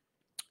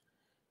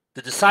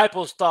the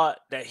disciples thought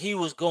that he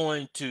was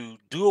going to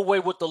do away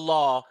with the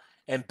law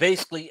and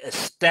basically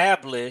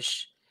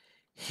establish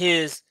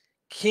his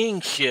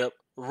kingship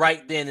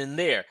right then and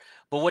there.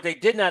 But what they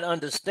did not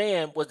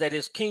understand was that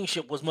his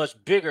kingship was much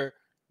bigger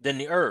than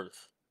the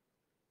earth.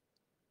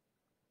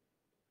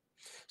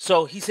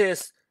 So he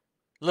says,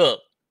 look,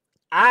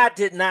 I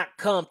did not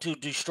come to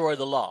destroy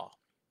the law.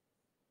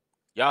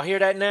 Y'all hear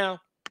that now?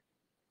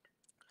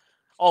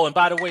 Oh, and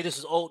by the way, this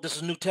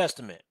is New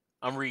Testament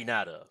I'm reading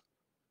out of.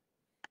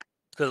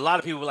 Because a lot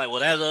of people are like, well,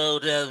 that's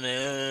Old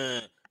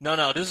Testament.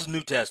 No, this is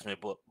New Testament,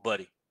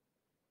 buddy.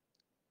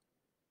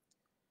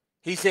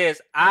 He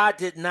says, I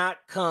did not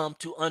come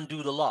to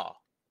undo the law.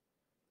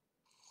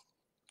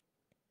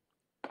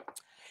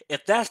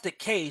 If that's the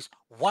case,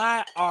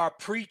 why are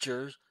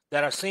preachers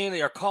that are saying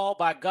they are called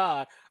by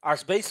God are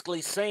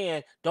basically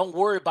saying, don't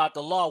worry about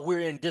the law, we're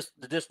in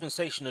the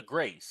dispensation of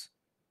grace?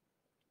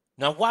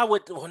 Now,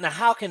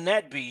 how can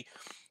that be?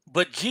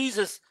 But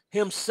Jesus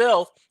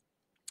himself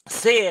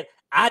said,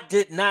 I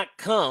did not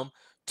come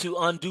to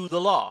undo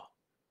the law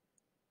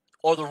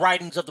or the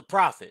writings of the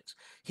prophets.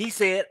 He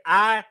said,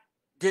 I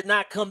did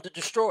not come to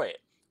destroy it,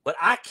 but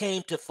I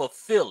came to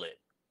fulfill it.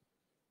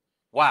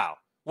 Wow.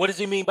 What does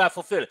he mean by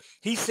fulfill it?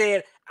 He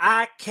said,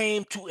 I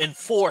came to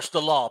enforce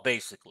the law,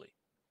 basically.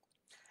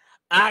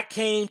 I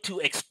came to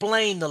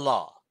explain the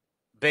law,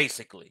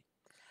 basically.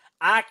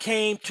 I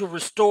came to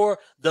restore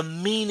the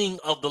meaning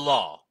of the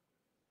law.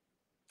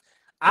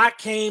 I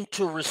came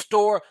to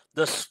restore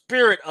the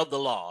spirit of the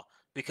law,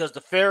 because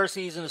the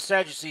Pharisees and the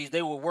Sadducees,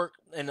 they were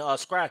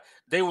scribes,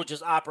 they were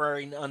just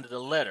operating under the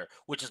letter,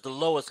 which is the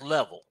lowest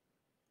level.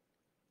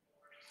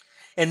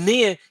 And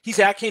then he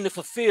said, I came to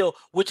fulfill,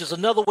 which is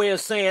another way of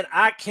saying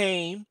I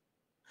came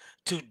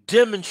to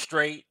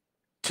demonstrate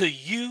to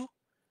you,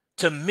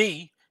 to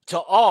me, to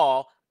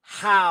all,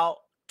 how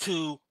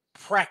to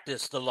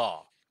practice the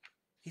law.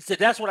 He said,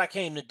 that's what I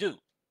came to do.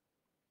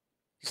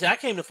 He said, I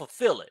came to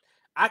fulfill it.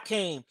 I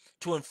came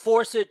to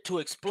enforce it, to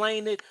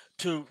explain it,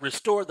 to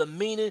restore the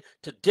meaning,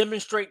 to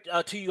demonstrate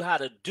to you how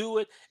to do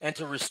it, and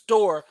to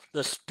restore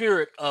the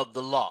spirit of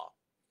the law.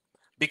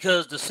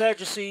 Because the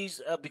Sadducees,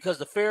 because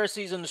the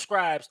Pharisees and the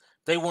scribes,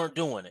 they weren't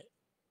doing it.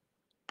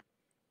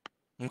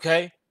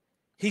 Okay?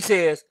 He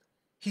says,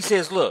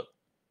 look,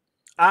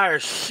 I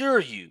assure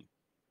you,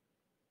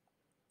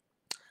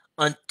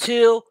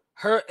 until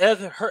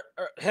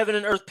heaven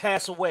and earth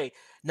pass away,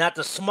 not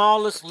the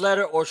smallest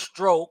letter or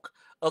stroke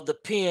of the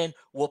pen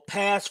will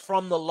pass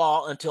from the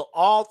law until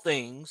all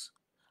things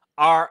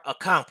are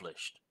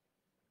accomplished.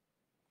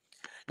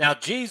 Now,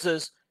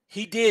 Jesus,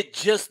 he did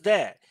just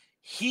that.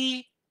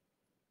 He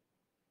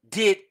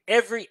did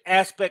every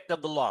aspect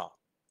of the law.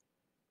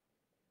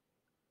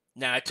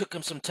 Now, it took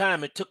him some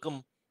time. It took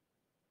him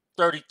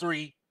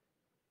 33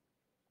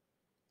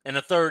 and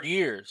a third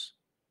years.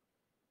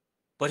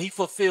 But he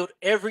fulfilled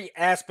every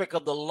aspect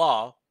of the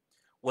law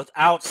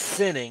without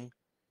sinning,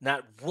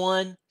 not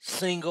one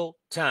single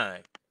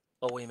time.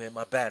 Oh, wait a minute.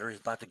 My battery's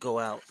about to go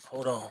out.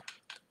 Hold on.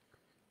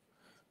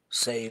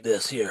 Save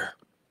this here.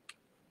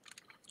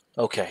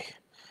 Okay.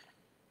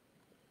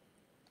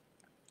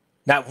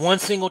 Not one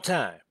single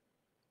time.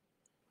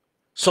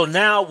 So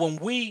now when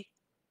we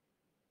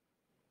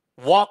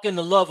walk in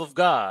the love of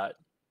God,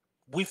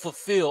 we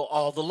fulfill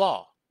all the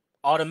law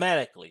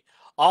automatically.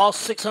 All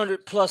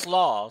 600 plus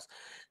laws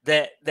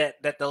that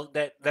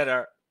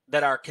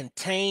are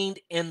contained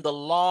in the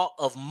law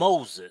of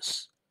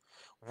Moses,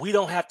 we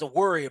don't have to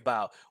worry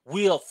about.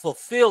 We'll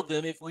fulfill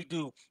them if we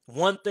do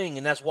one thing,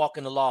 and that's walk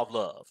in the law of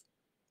love.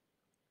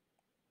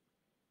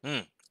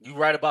 You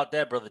right about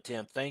that, Brother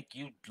Tim. Thank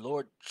you,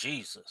 Lord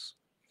Jesus.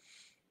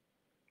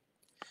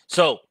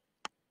 So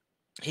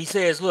he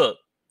says, look,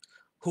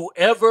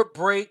 Whoever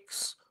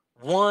breaks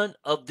one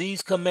of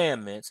these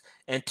commandments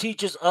and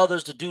teaches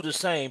others to do the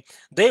same,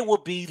 they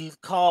will be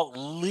called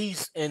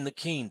least in the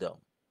kingdom.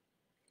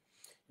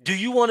 Do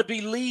you want to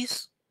be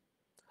least?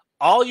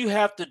 All you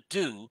have to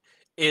do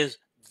is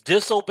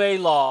disobey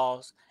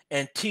laws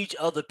and teach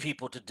other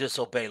people to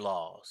disobey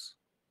laws.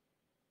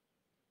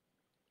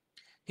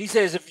 He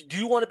says, do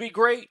you want to be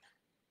great?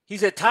 He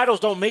said, titles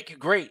don't make you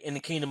great in the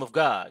kingdom of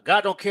God.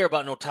 God don't care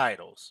about no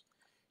titles.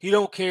 He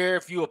don't care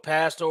if you're a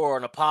pastor or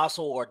an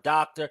apostle or a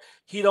doctor.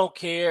 He don't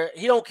care.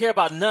 He don't care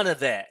about none of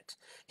that.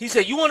 He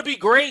said, you want to be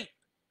great?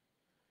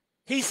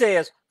 He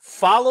says,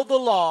 follow the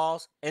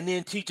laws and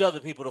then teach other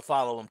people to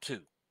follow them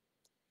too.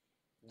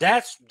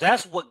 That's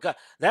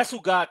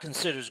who God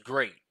considers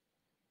great.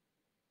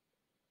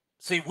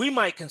 See, we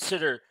might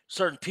consider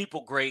certain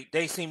people great.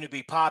 They seem to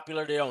be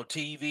popular. They're on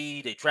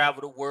TV. They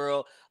travel the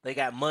world. They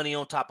got money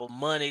on top of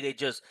money. They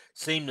just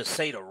seem to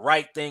say the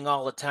right thing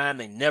all the time.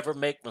 They never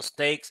make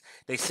mistakes.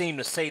 They seem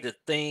to say the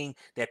thing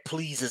that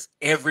pleases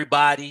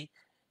everybody.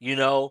 You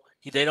know,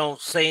 they don't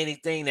say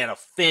anything that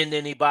offend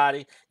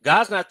anybody.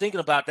 God's not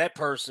thinking about that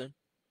person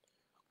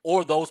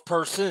or those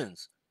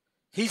persons.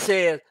 He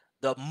says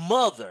the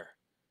mother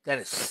that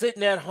is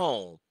sitting at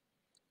home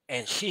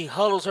and she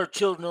huddles her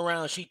children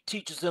around, she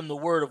teaches them the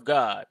word of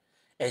God,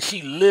 and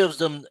she lives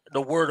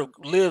the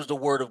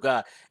word of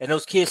God. And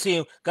those kids see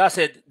him. God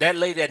said, that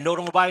lady that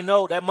nobody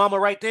know, that mama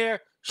right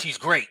there, she's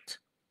great.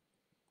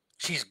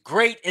 She's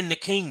great in the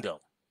kingdom.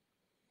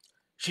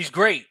 She's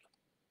great.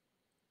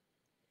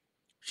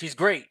 She's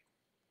great.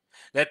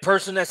 That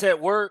person that's at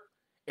work,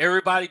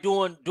 everybody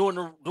doing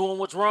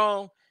what's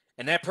wrong,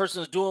 and that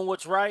person is doing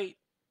what's right.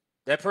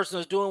 That person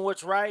is doing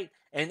what's right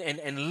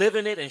and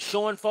living it and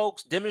showing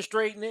folks,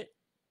 demonstrating it.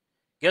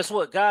 Guess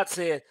what? God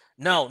said,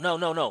 no.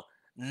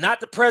 Not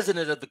the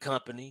president of the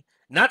company,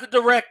 not the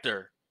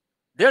director.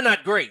 They're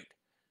not great.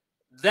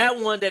 That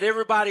one that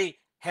everybody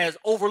has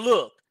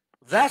overlooked,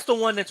 that's the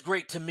one that's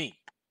great to me.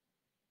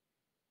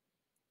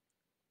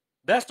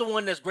 That's the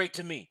one that's great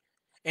to me.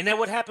 And that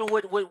what happened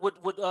with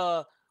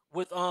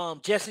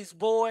Jesse's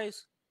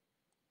boys?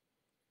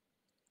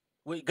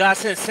 When God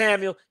sent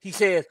Samuel, he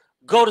says,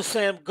 go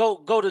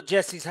to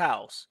Jesse's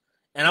house,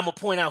 and I'm gonna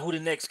point out who the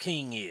next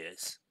king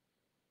is.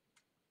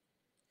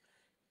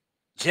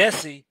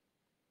 Jesse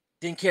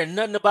didn't care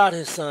nothing about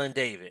his son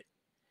David.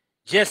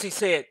 Jesse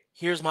said,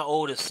 here's my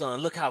oldest son.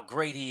 Look how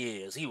great he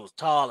is. He was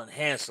tall and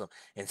handsome.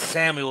 And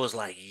Samuel was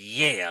like,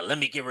 yeah, let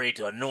me get ready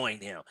to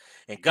anoint him.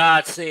 And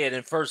God said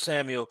in 1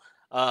 Samuel,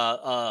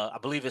 I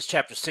believe it's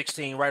chapter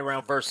 16, right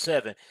around verse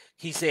 7,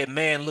 he said,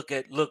 man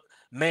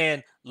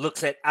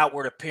looks at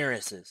outward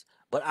appearances,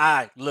 but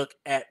I look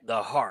at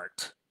the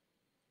heart.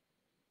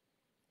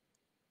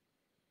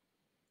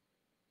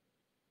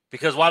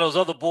 Because while those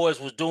other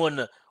boys was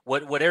doing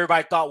what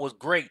everybody thought was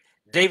great,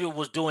 David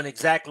was doing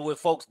exactly what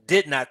folks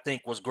did not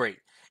think was great.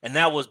 And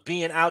that was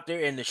being out there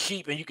in the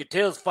sheep. And you could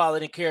tell his father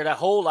didn't care that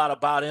whole lot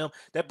about him.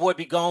 That boy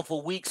be gone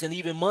for weeks and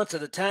even months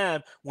at a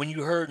time when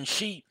you herding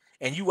sheep.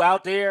 And you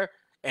out there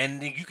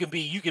and you can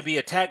be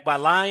attacked by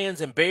lions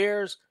and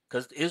bears,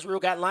 because Israel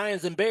got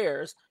lions and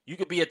bears. You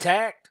could be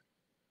attacked.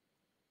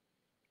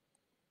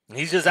 And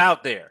he's just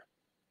out there.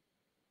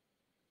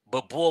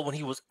 But boy, when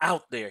he was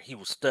out there, he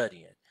was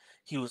studying.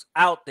 He was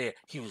out there.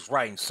 He was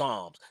writing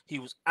Psalms. He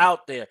was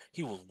out there.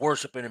 He was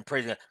worshiping and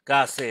praising.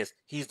 God says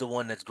he's the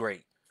one that's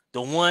great.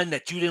 The one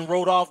that you didn't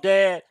wrote off,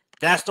 Dad,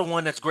 that's the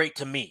one that's great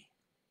to me.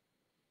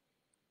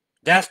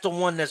 That's the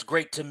one that's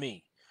great to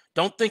me.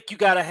 Don't think you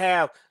got to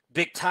have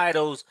big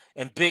titles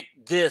and big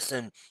this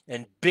and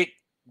big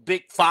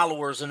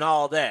followers and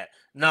all that.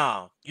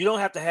 Nah, you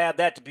don't have to have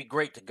that to be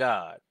great to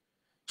God.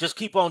 Just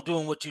keep on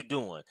doing what you're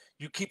doing.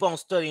 You keep on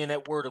studying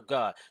that word of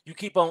God. You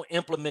keep on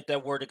implement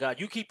that word of God.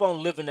 You keep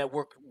on living that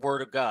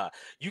word of God.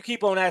 You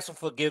keep on asking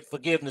for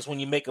forgiveness when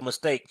you make a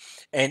mistake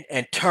and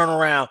turn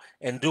around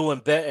and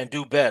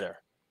do better.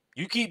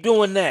 You keep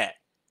doing that.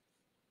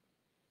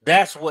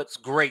 That's what's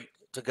great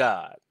to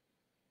God.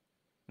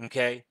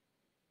 Okay?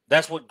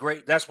 That's what's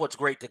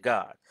great to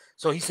God.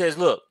 So he says,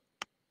 look,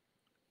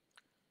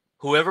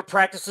 whoever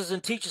practices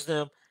and teaches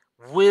them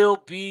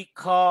will be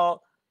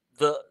called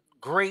the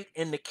great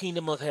in the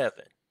kingdom of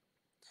heaven.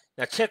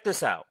 Now check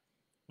this out.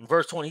 In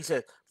verse 20, he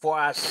says, for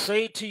I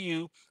say to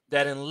you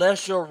that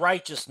unless your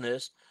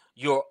righteousness,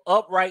 your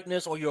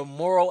uprightness, or your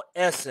moral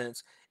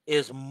essence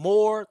is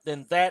more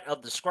than that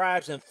of the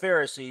scribes and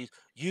Pharisees,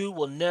 you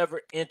will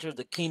never enter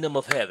the kingdom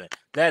of heaven.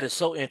 That is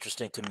so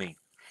interesting to me.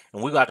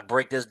 And we got to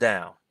break this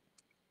down.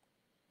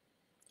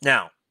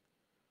 Now,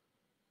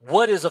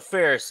 what is a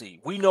Pharisee?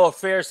 We know a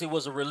Pharisee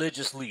was a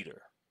religious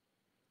leader.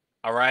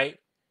 All right?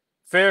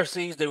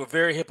 Pharisees, they were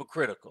very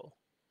hypocritical.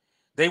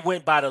 They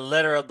went by the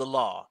letter of the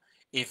law.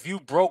 If you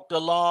broke the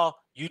law,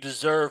 you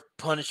deserve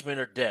punishment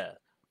or death.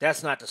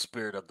 That's not the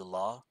spirit of the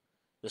law.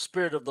 The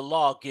spirit of the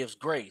law gives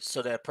grace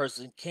so that a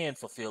person can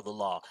fulfill the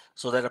law,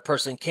 so that a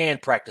person can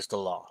practice the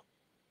law.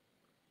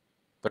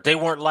 But they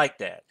weren't like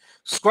that.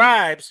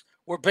 Scribes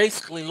were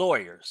basically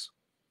lawyers.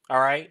 All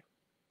right?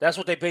 That's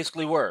what they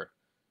basically were.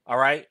 All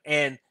right?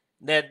 And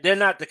They're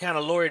not the kind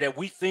of lawyer that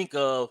we think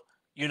of,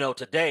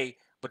 today,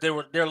 but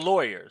they're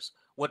lawyers.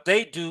 What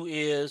they do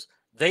is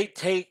they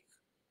take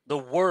the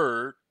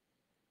word,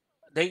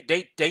 they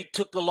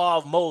took the law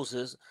of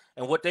Moses,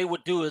 and what they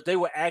would do is they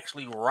would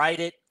actually write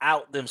it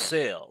out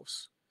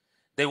themselves.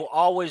 They were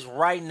always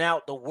writing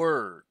out the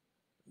word,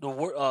 the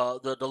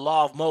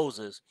law of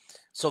Moses.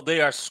 So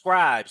they are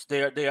scribes,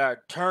 they are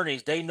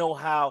attorneys. They know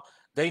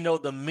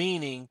the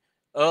meaning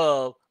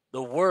of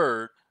the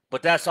word,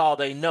 but that's all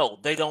they know.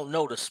 They don't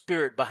know the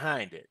spirit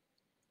behind it.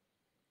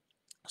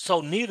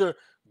 So neither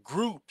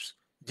groups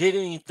did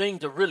anything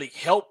to really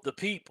help the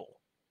people.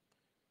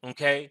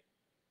 Okay?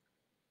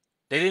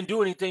 They didn't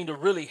do anything to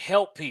really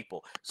help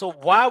people. So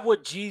why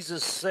would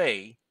Jesus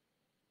say,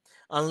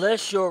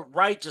 unless your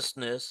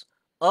righteousness,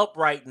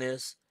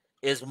 uprightness,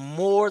 is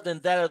more than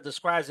that of the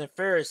scribes and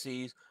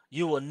Pharisees,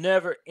 you will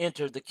never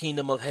enter the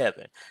kingdom of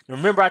heaven?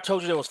 Remember, I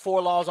told you there was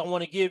 4 laws I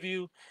want to give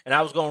you, and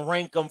I was going to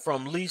rank them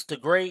from least to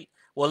great.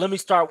 Well, let me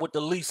start with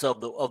the least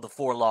of the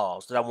 4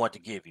 laws that I want to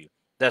give you.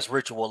 That's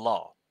ritual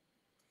law.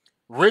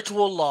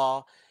 Ritual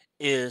law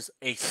is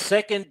a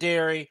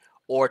secondary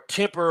or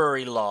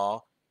temporary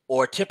law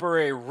or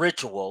temporary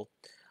ritual.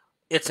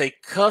 It's a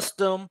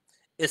custom,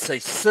 it's a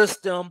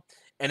system,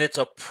 and it's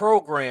a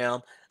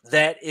program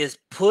that is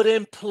put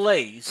in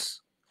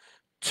place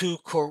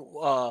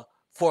for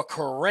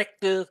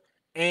corrective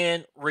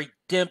and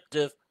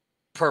redemptive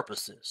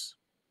purposes.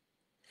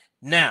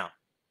 Now,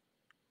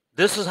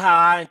 this is how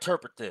I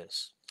interpret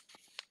this.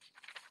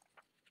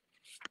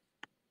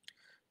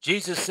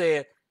 Jesus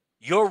said,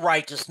 your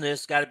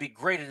righteousness got to be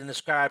greater than the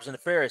scribes and the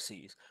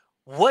Pharisees.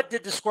 What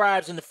did the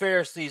scribes and the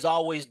Pharisees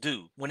always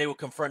do when they were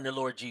confronting the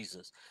Lord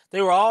Jesus?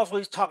 They were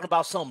always talking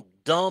about some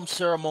dumb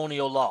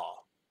ceremonial law.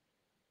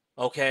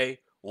 Okay,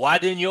 why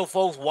didn't your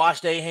folks wash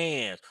their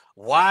hands?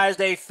 Why is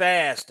they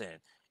fasting?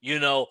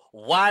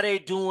 Why they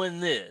doing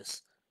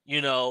this?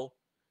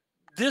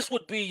 This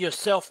would be your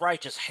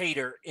self-righteous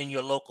hater in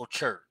your local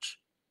church.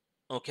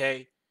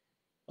 Okay,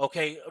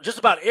 just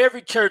about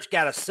every church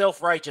got a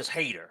self-righteous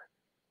hater.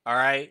 All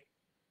right,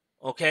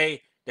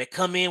 okay, they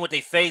come in with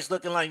their face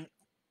looking like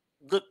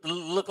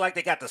look like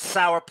they got the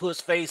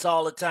sourpuss face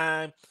all the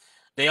time.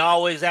 They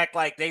always act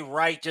like they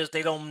righteous.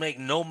 They don't make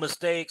no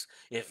mistakes.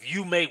 If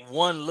you make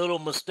one little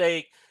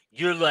mistake,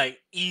 you're like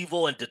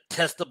evil and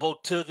detestable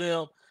to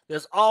them.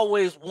 There's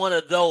always one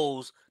of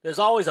those. There's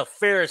always a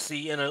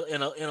Pharisee in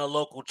a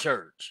local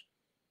church.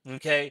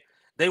 Okay,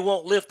 they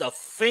won't lift a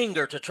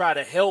finger to try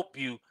to help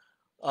you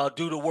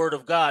do the word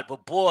of God,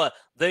 but boy,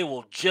 they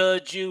will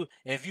judge you.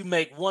 And if you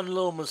make one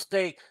little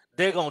mistake,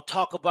 they're gonna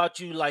talk about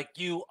you like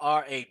you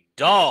are a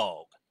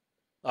dog.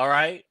 All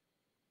right.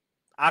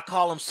 I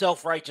call them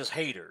self-righteous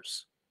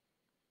haters.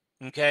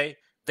 Okay?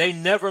 They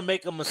never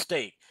make a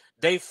mistake.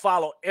 They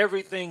follow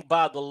everything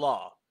by the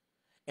law.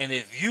 And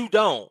if you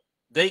don't,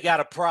 they got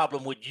a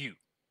problem with you.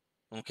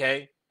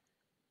 Okay?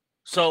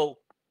 So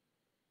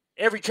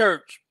every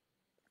church,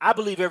 I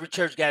believe every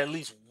church got at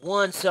least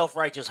one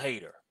self-righteous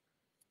hater.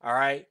 All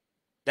right?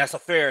 That's a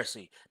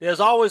Pharisee. There's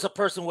always a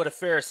person with a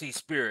Pharisee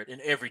spirit in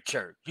every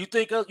church. You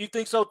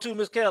think so too,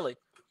 Miss Kelly?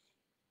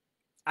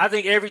 I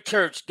think every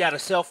church got a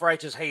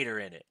self-righteous hater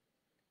in it.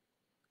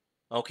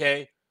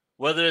 Okay,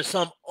 whether it's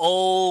some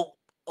old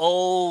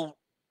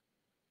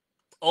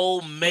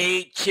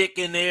maid chick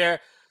in there,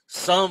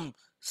 some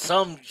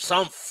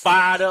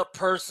fired up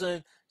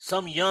person,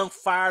 some young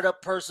fired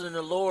up person in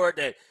the Lord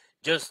that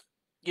just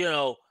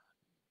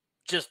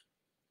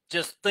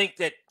think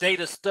that they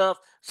the stuff.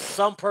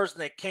 Some person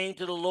that came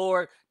to the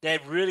Lord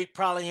that really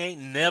probably ain't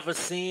never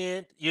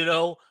sinned,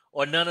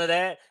 or none of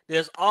that.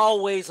 There's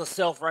always a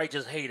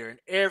self-righteous hater in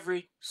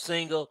every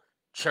single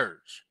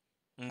church.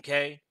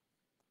 Okay.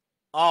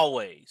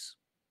 Always.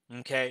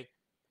 Okay.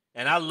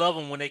 And I love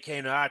them when they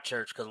came to our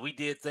church because we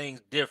did things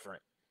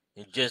different.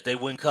 It's just they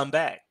wouldn't come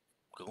back.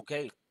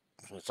 Okay.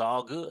 It's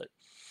all good.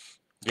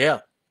 Yeah.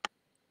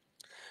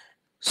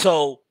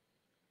 So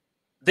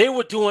they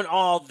were doing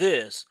all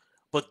this,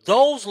 but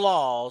those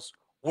laws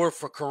were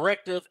for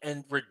corrective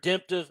and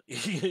redemptive.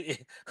 What'd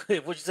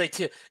you say,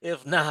 Tim?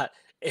 If not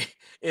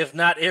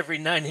every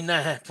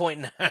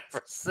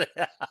 99.9%.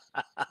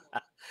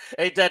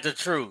 Ain't that the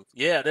truth?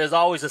 Yeah, there's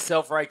always a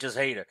self-righteous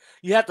hater.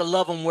 You have to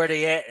love them where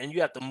they at, and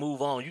you have to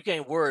move on. You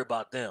can't worry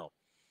about them,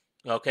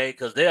 okay?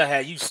 Because they'll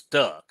have you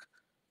stuck,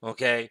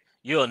 okay?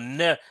 You'll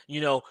never,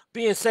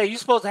 being saved, you're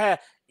supposed to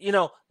have,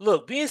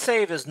 look, being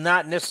saved is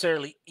not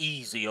necessarily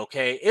easy,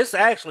 okay? It's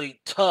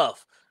actually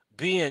tough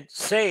being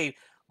saved,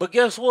 but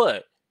guess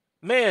what?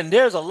 Man,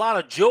 there's a lot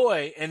of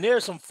joy, and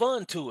there's some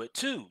fun to it,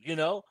 too,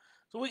 So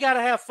we got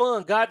to have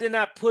fun. God did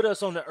not put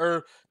us on the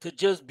earth to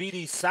just be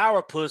these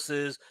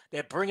sourpusses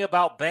that bring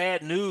about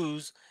bad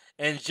news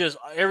and just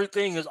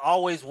everything is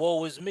always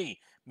woe is me.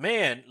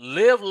 Man,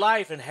 live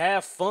life and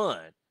have fun.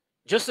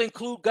 Just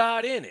include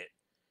God in it.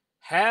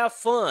 Have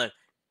fun.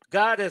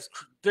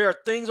 There are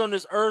things on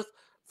this earth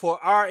for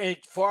our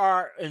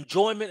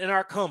enjoyment and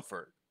our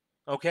comfort.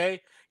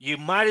 Okay? You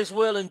might as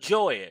well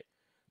enjoy it.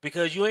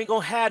 because you ain't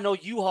going to have no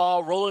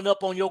U-Haul rolling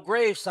up on your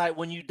gravesite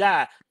when you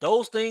die.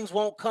 Those things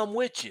won't come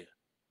with you.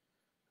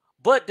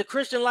 But the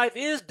Christian life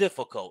is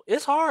difficult.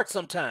 It's hard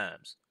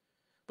sometimes.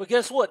 But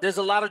guess what? There's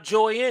a lot of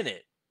joy in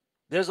it.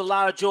 There's a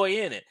lot of joy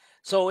in it.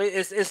 So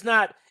it's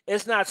not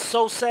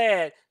so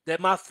sad that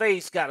my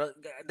face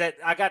that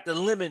I got the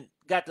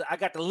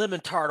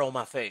lemon tart on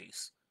my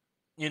face.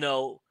 You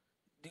know,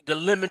 the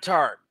lemon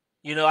tart.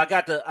 You know, I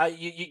got the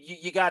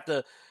you got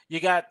the you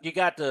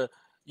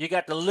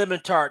got the lemon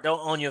tart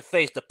on your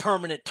face, the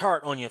permanent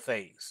tart on your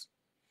face.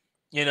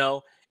 You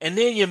know, and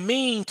then you're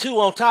mean too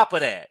on top of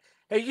that.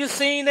 Have you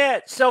seen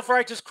that?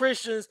 Self-righteous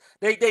Christians,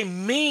 they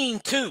mean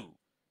too.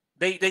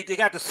 They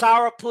got the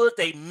sourpuss,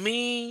 they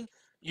mean,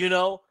 you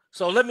know.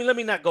 So let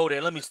me not go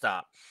there. Let me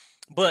stop.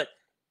 But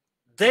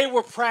they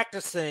were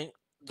practicing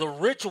the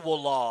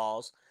ritual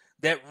laws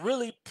that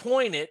really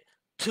pointed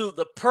to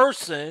the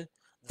person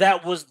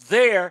that was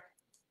there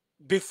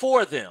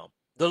before them,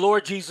 the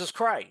Lord Jesus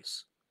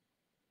Christ.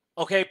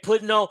 Okay,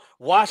 putting on,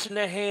 washing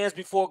their hands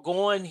before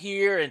going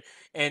here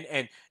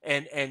and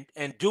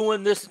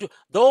doing this.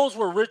 Those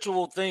were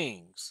ritual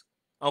things.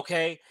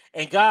 Okay,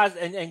 and God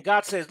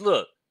says,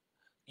 look,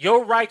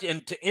 your right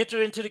and to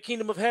enter into the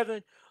kingdom of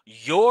heaven,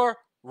 your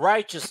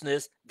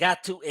righteousness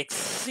got to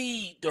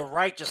exceed the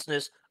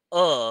righteousness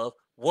of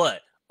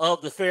what?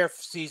 Of the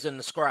Pharisees and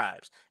the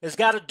scribes. It's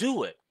got to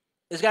do it.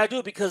 It's got to do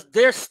it because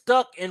they're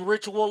stuck in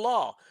ritual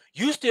law.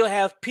 You still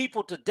have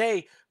people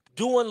today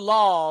doing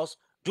laws,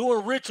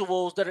 doing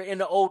rituals that are in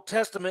the Old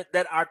Testament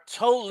that are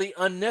totally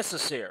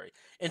unnecessary.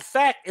 In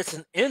fact, it's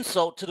an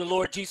insult to the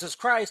Lord Jesus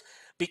Christ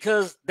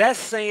because that's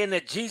saying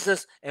that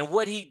Jesus and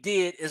what he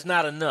did is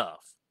not enough.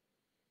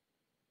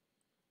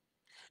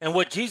 And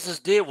what Jesus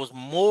did was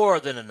more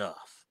than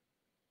enough.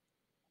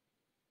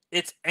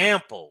 It's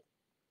ample.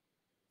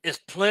 It's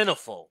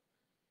plentiful.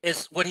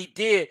 It's what he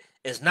did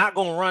is not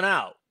going to run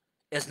out.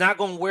 It's not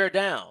going to wear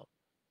down.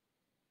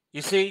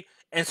 You see?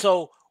 And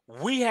so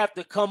we have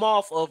to come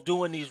off of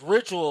doing these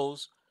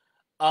rituals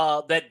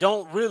that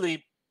don't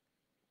really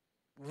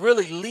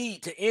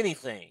lead to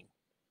anything.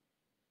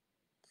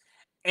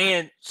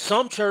 And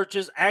some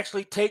churches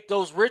actually take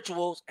those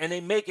rituals and they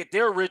make it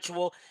their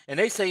ritual. And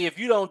they say, if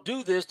you don't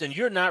do this, then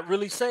you're not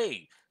really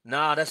saved.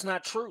 Nah, that's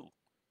not true.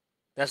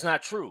 That's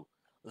not true.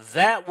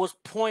 That was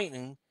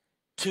pointing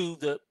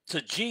to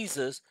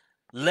Jesus,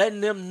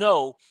 letting them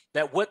know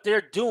that what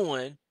they're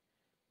doing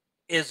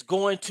is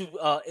going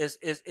to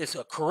is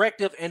a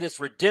corrective and it's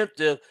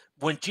redemptive.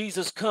 When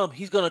Jesus comes,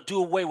 he's going to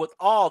do away with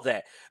all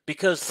that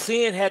because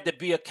sin had to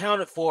be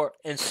accounted for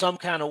in some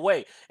kind of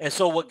way. And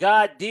so what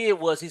God did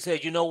was he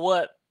said, you know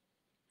what?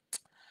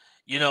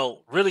 You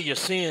know, really your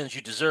sins,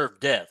 you deserve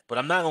death, but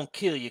I'm not going to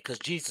kill you because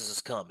Jesus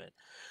is coming.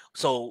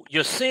 So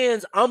your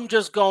sins, I'm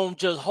just going to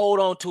just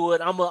hold on to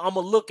it. I'm going to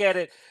look at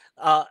it.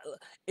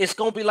 It's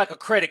going to be like a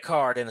credit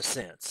card in a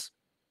sense.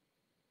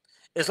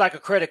 It's like a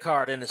credit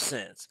card in a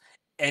sense.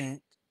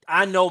 And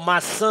I know my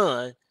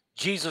son,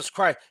 Jesus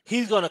Christ,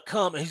 he's going to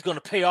come and he's going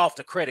to pay off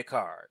the credit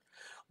card.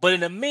 But in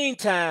the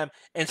meantime,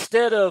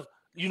 instead of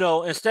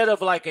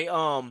like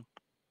a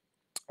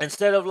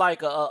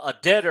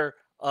debtor,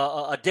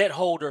 a debt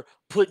holder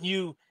putting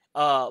you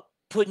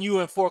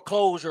in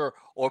foreclosure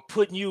or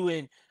putting you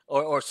in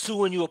or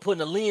suing you or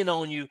putting a lien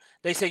on you,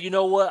 they say, you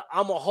know what,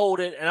 I'm gonna hold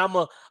it and I'm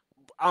gonna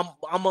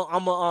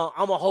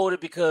hold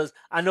it because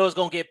I know it's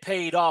gonna get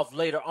paid off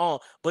later on.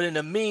 But in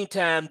the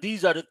meantime,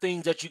 these are the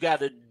things that you got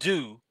to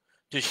do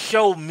to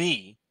show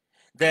me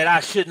that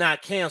I should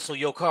not cancel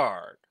your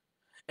card.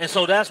 And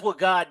so that's what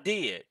God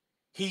did.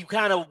 He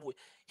kind of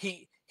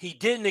he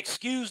didn't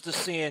excuse the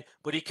sin,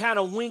 but he kind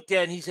of winked at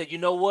it and he said, you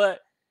know what?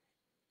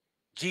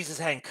 Jesus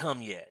hadn't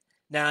come yet.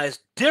 Now it's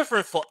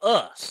different for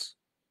us.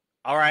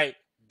 All right.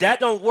 That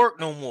don't work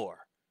no more.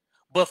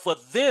 But for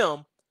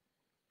them,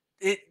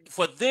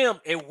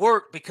 it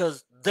worked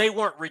because they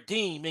weren't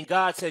redeemed. And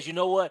God says, you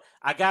know what?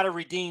 I got to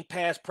redeem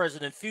past,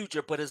 present, and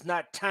future, but it's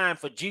not time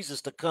for Jesus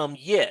to come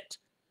yet.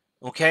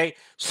 Okay.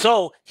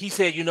 So he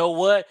said, you know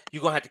what?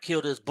 You're going to have to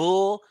kill this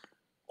bull,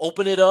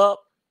 open it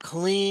up,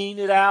 clean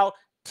it out,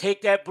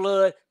 take that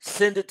blood,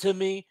 send it to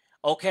me.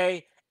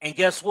 Okay. And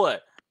guess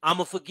what? I'm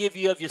going to forgive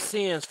you of your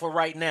sins for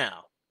right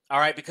now. All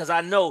right. Because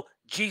I know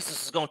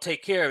Jesus is going to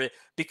take care of it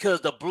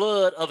because the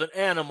blood of an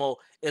animal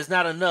is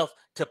not enough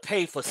to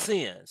pay for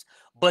sins.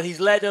 But he's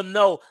letting them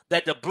know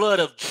that the blood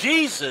of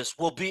Jesus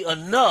will be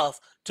enough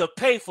to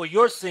pay for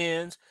your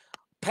sins,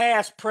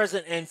 past,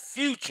 present, and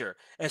future.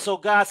 And so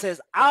God says,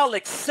 I'll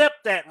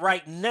accept that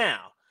right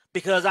now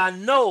because I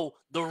know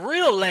the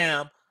real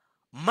lamb,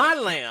 my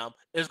lamb,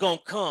 is going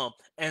to come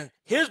and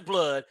his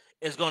blood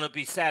is going to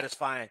be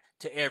satisfying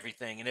to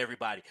everything and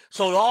everybody.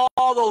 So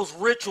all those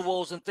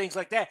rituals and things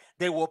like that,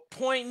 they were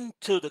pointing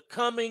to the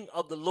coming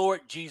of the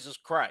Lord Jesus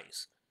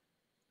Christ.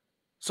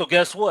 So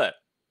guess what?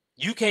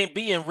 You can't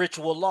be in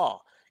ritual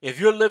law. If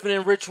you're living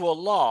in ritual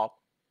law,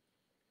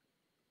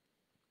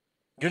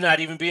 you're not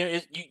even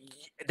being,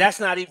 that's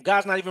not even,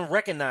 God's not even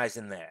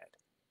recognizing that.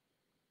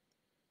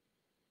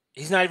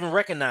 He's not even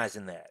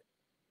recognizing that.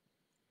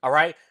 All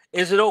right.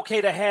 Is it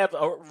okay to have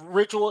a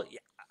ritual?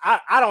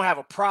 I don't have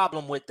a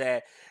problem with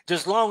that,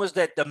 just long as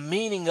that the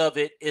meaning of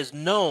it is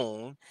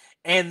known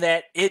and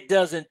that it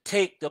doesn't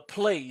take the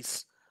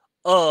place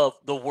of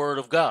the word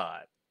of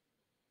God.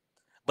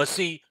 But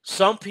see,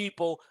 some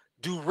people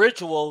do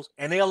rituals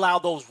and they allow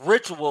those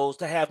rituals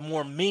to have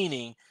more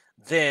meaning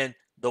than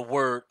the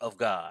word of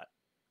God.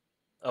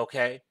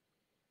 Okay?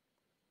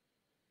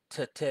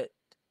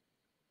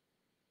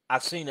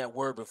 I've seen that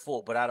word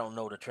before, but I don't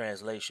know the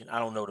translation. I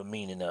don't know the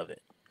meaning of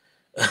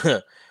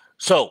it.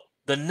 So,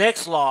 the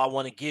next law I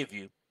want to give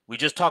you, we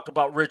just talked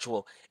about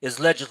ritual,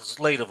 is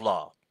legislative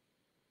law.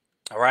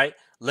 All right?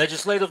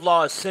 Legislative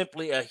law is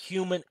simply a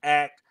human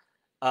act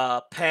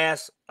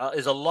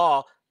is a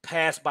law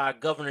passed by a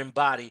governing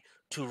body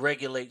to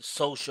regulate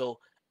social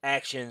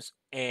actions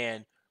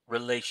and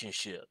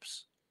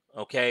relationships.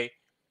 Okay?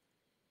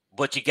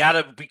 But you got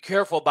to be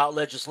careful about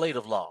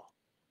legislative law.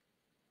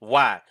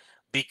 Why?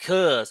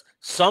 Because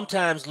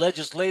sometimes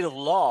legislative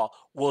law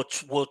will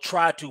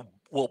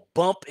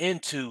bump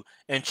into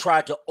and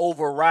try to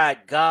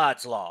override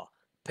God's law.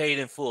 Paid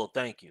in full,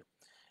 thank you.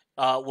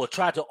 Will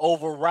try to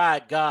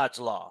override God's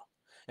law.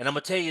 And I'm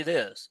gonna tell you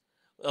this.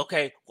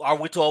 Okay, are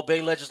we to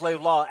obey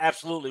legislative law?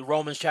 Absolutely.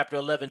 Romans chapter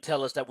 11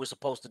 tells us that we're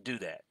supposed to do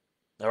that.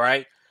 All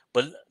right,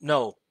 but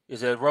no,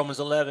 is it Romans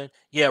 11?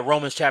 Yeah,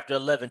 Romans chapter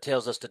 11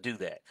 tells us to do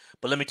that.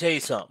 But let me tell you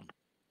something.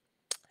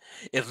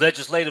 If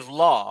legislative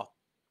law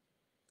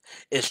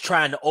is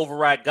trying to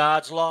override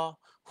God's law,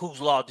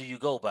 whose law do you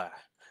go by?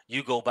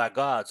 You go by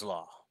God's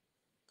law.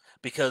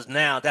 Because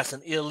now that's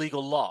an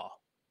illegal law.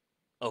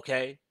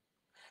 Okay?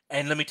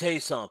 And let me tell you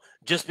something.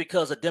 Just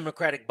because a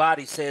democratic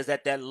body says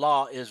that that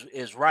law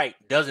is right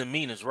doesn't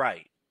mean it's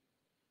right.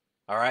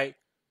 All right?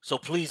 So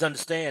please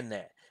understand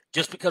that.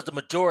 Just because the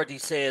majority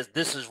says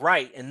this is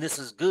right and this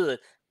is good,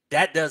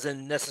 that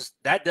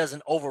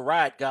doesn't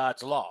override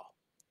God's law.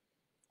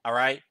 All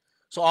right?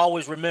 So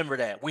always remember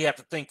that. We have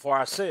to think for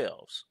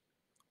ourselves.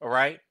 All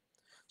right?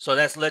 So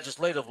that's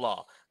legislative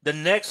law. The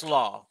next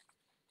law,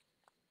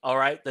 all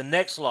right, the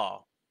next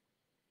law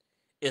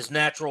is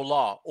natural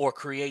law or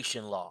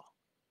creation law.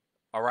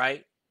 All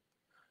right?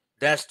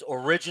 That's the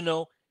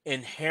original,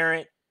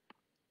 inherent,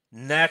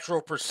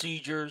 natural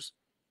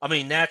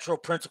natural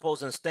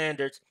principles and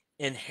standards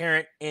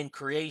inherent in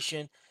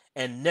creation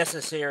and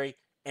necessary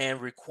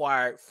and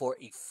required for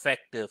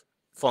effective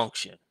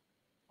function.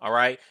 All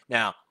right?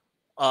 Now,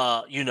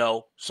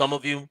 some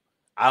of you,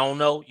 I don't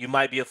know, you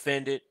might be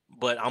offended,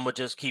 but I'm going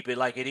to just keep it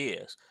like it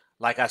is.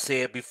 Like I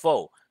said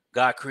before,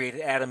 God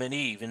created Adam and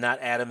Eve and not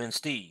Adam and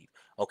Steve.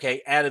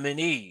 Okay? Adam and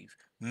Eve,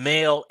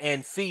 male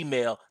and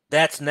female,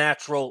 that's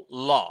natural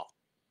law.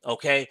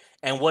 Okay?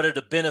 And what are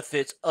the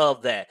benefits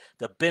of that?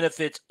 The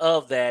benefits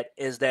of that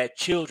is that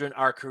children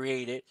are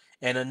created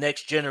and the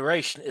next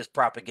generation is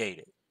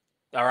propagated.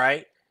 All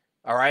right?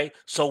 All right.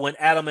 So when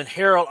Adam and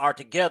Harold are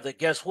together,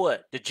 guess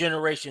what? The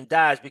generation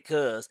dies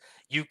because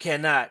you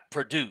cannot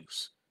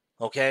produce.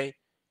 Okay.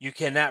 You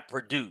cannot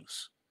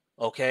produce.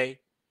 Okay.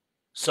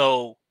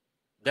 So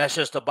that's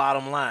just the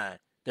bottom line.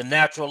 The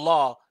natural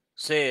law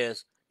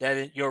says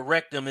that your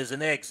rectum is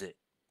an exit.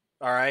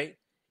 All right.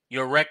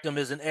 Your rectum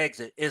is an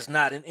exit. It's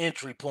not an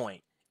entry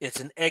point, it's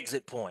an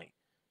exit point.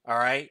 All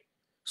right.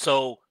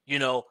 So,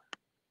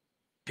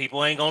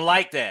 people ain't going to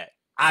like that.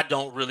 I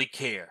don't really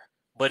care,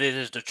 but it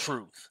is the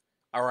truth.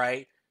 All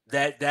right.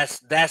 That's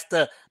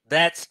the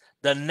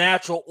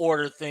natural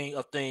order thing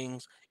of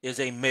things is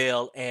a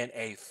male and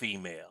a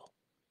female.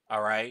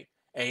 All right.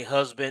 A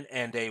husband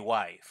and a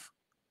wife.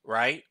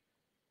 Right?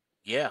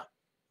 Yeah.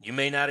 You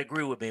may not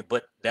agree with me,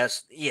 but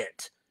that's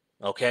it.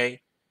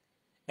 Okay?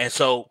 And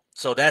so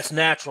that's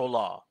natural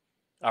law.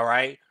 All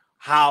right?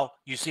 How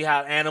you see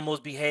how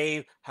animals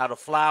behave, how the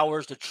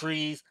flowers, the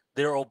trees,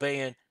 they're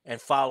obeying and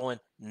following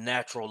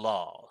natural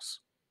laws.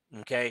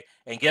 Okay?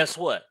 And guess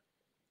what?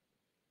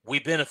 We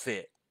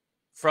benefit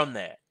from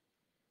that.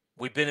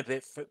 We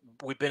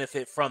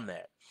benefit from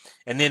that.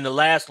 And then the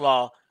last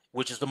law,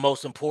 which is the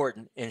most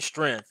important in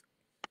strength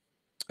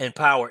and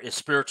power, is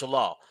spiritual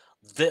law.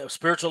 The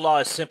spiritual law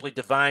is simply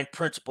divine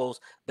principles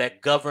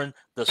that govern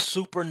the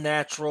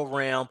supernatural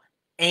realm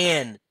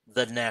and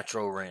the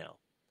natural realm.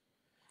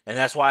 And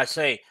that's why I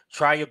say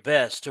try your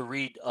best to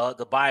read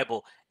the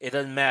Bible. It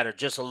doesn't matter,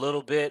 just a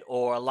little bit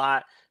or a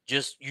lot.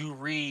 Just you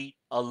read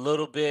a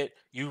little bit.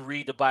 You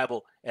read the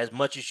Bible as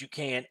much as you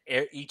can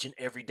each and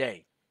every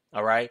day.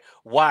 All right.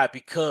 Why?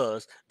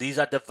 Because these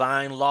are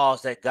divine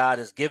laws that God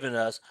has given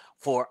us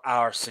for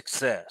our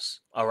success.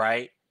 All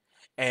right.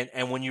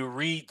 And when you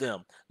read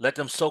them, let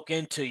them soak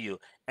into you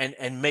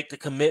and make the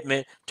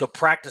commitment to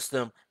practice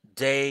them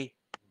day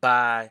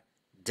by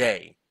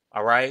day.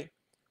 All right.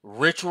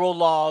 Ritual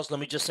laws, let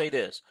me just say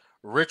this.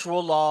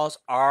 Ritual laws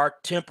are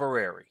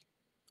temporary.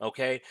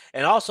 Okay.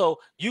 And also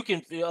you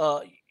can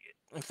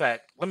in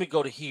fact, let me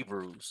go to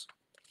Hebrews.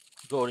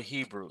 Go to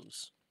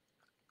Hebrews.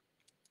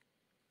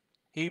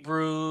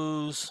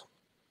 Hebrews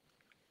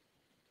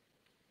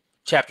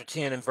chapter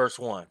 10 and verse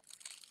 1.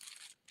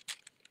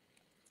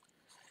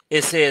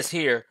 It says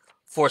here,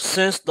 for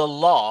since the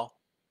law,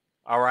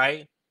 all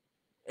right,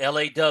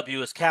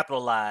 LAW is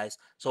capitalized,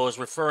 so it's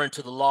referring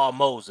to the law of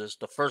Moses,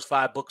 the first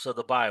 5 books of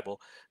the Bible.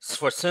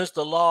 For since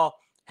the law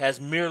has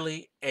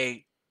merely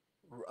it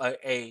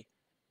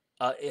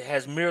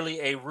has merely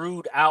a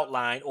rude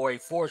outline or a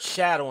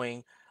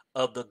foreshadowing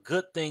of the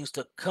good things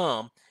to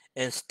come,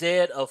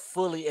 instead of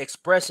fully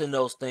expressing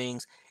those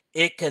things,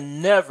 it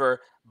can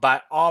never,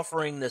 by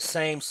offering the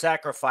same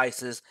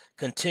sacrifices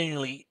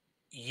continually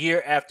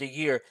year after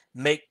year,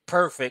 make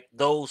perfect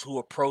those who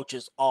approach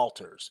its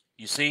altars.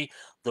 You see,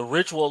 the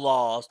ritual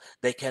laws,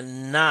 they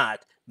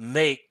cannot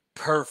make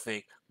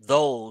perfect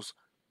those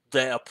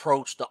that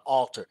approach the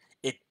altar.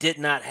 It did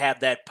not have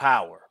that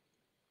power.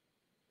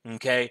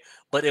 Okay,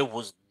 but it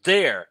was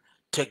there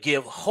to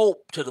give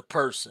hope to the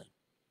person,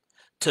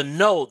 to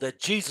know that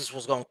Jesus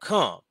was going to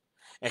come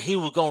and he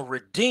was going to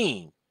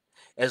redeem.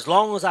 As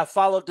long as I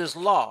followed this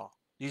law,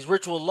 these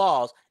ritual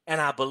laws,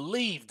 and I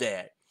believed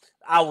that,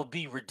 I would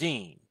be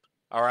redeemed.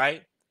 All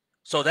right,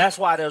 so that's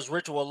why those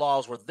ritual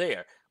laws were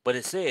there. But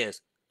it says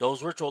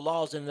those ritual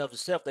laws in and of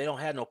itself, they don't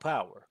have no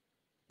power.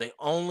 They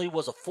only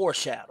was a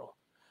foreshadow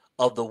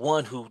of the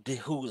one who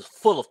is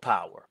full of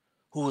power,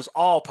 who is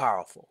all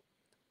powerful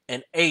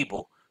and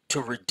able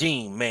to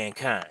redeem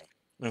mankind.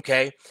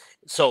 Okay,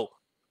 so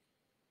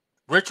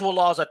ritual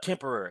laws are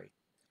temporary,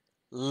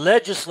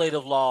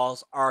 legislative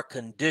laws are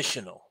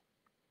conditional,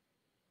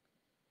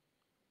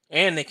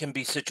 and they can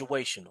be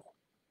situational.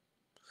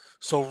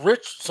 So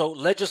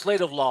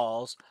legislative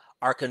laws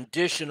are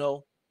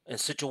conditional and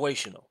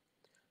situational.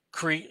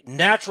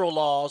 Natural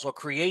laws or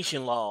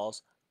creation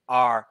laws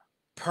are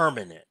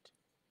permanent.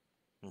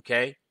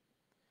 Okay,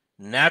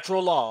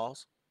 natural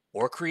laws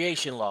or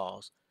creation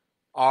laws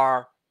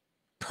are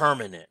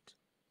permanent.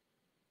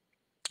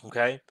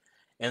 Okay,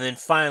 and then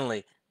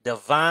finally,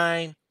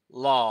 divine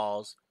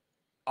laws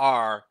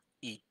are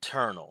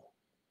eternal.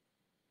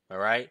 All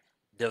right,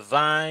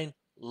 divine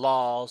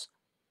laws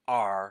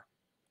are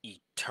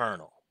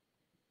eternal.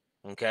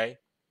 Okay,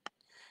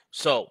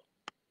 so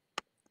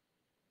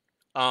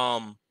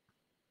um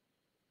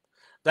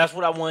that's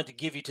what I wanted to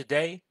give you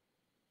today.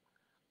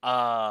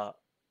 uh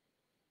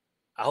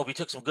I hope you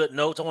took some good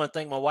notes. I want to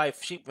thank my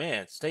wife.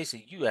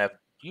 Stacy,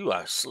 you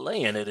are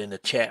slaying it in the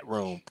chat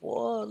room.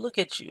 Boy, look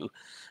at you.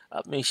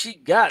 I mean, she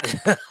got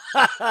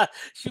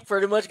she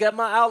pretty much got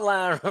my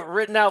outline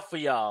written out for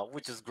y'all,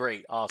 which is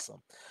great.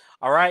 Awesome.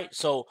 All right.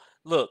 So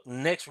look,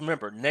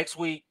 remember, next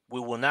week we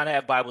will not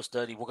have Bible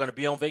study. We're going to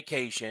be on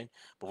vacation,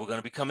 but we're going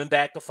to be coming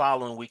back the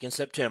following week in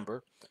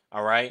September.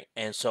 All right.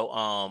 And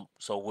so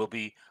we'll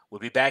be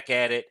back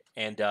at it,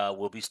 and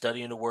we'll be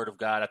studying the Word of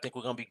God. I think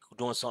we're going to be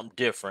doing something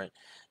different.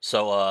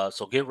 So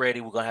get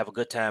ready. We're going to have a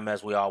good time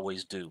as we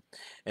always do.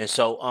 And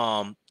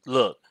so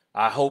look,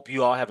 I hope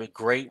you all have a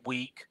great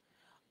week.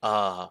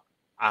 uh,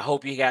 I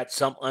hope you got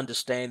some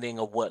understanding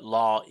of what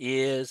law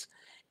is,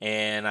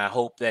 and I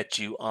hope that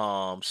you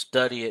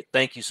study it.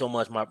 Thank you so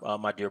much,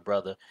 my dear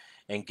brother,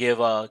 and give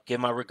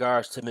my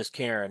regards to Miss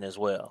Karen as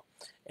well.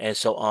 And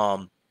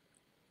um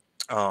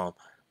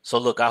so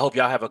look, I hope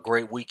y'all have a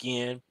great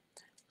weekend.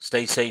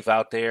 Stay safe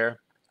out there,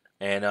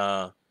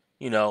 and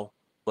you know,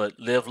 but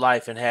live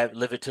life and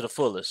live it to the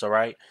fullest. All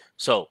right.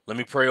 So let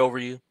me pray over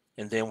you,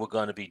 and then we're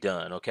going to be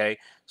done. Okay.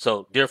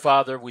 So, dear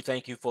Father, we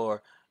thank you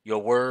for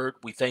your word.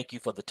 We thank you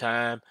for the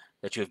time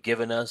that you have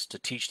given us to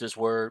teach this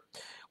word.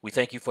 We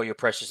thank you for your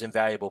precious and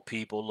valuable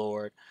people,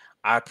 Lord.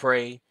 I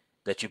pray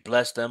that you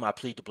bless them. I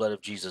plead the blood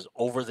of Jesus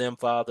over them,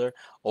 Father,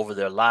 over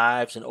their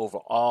lives, and over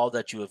all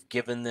that you have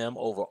given them,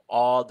 over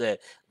all that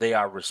they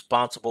are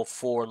responsible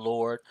for,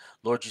 Lord.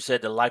 Lord, you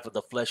said the life of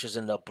the flesh is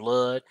in the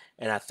blood,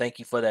 and I thank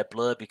you for that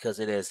blood because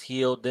it has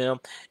healed them,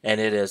 and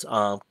it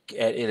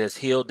has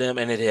healed them,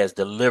 and it has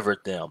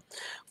delivered them.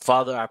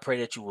 Father, I pray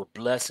that you will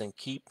bless and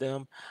keep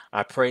them.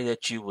 I pray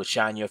that you will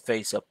shine your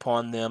face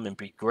upon them and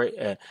be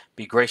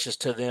gracious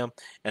to them,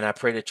 and I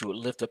pray that you would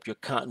lift up your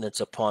countenance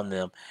upon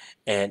them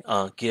and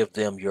give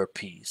them your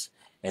peace.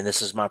 And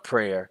this is my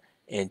prayer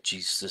in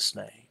Jesus'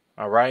 name.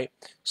 All right.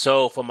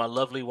 So for my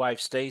lovely wife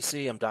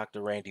Stacy, I'm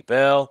Dr. Randy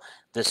Bell.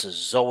 This is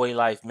Zoe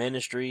Life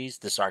Ministries.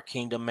 This is our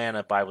Kingdom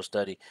Manna Bible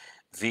study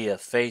via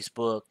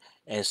Facebook.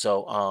 And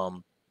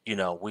so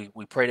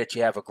we pray that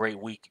you have a great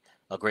week,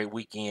 a great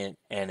weekend,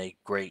 and a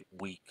great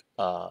week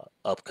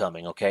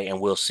upcoming. Okay.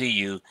 And we'll see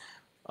you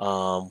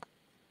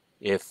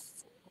if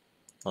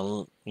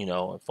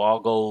if all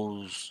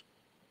goes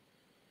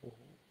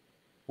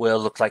well.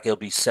 Looks like it'll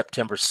be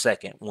September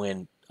 2nd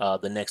when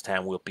the next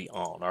time we'll be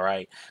on. All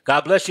right.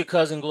 God bless you,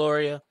 cousin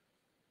Gloria.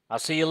 I'll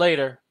see you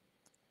later.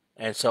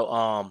 And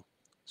so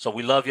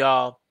we love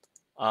y'all.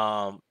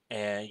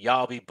 And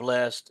y'all be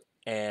blessed.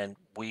 And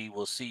we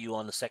will see you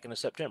on the 2nd of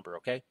September.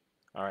 Okay.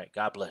 All right.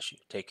 God bless you.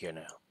 Take care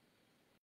now.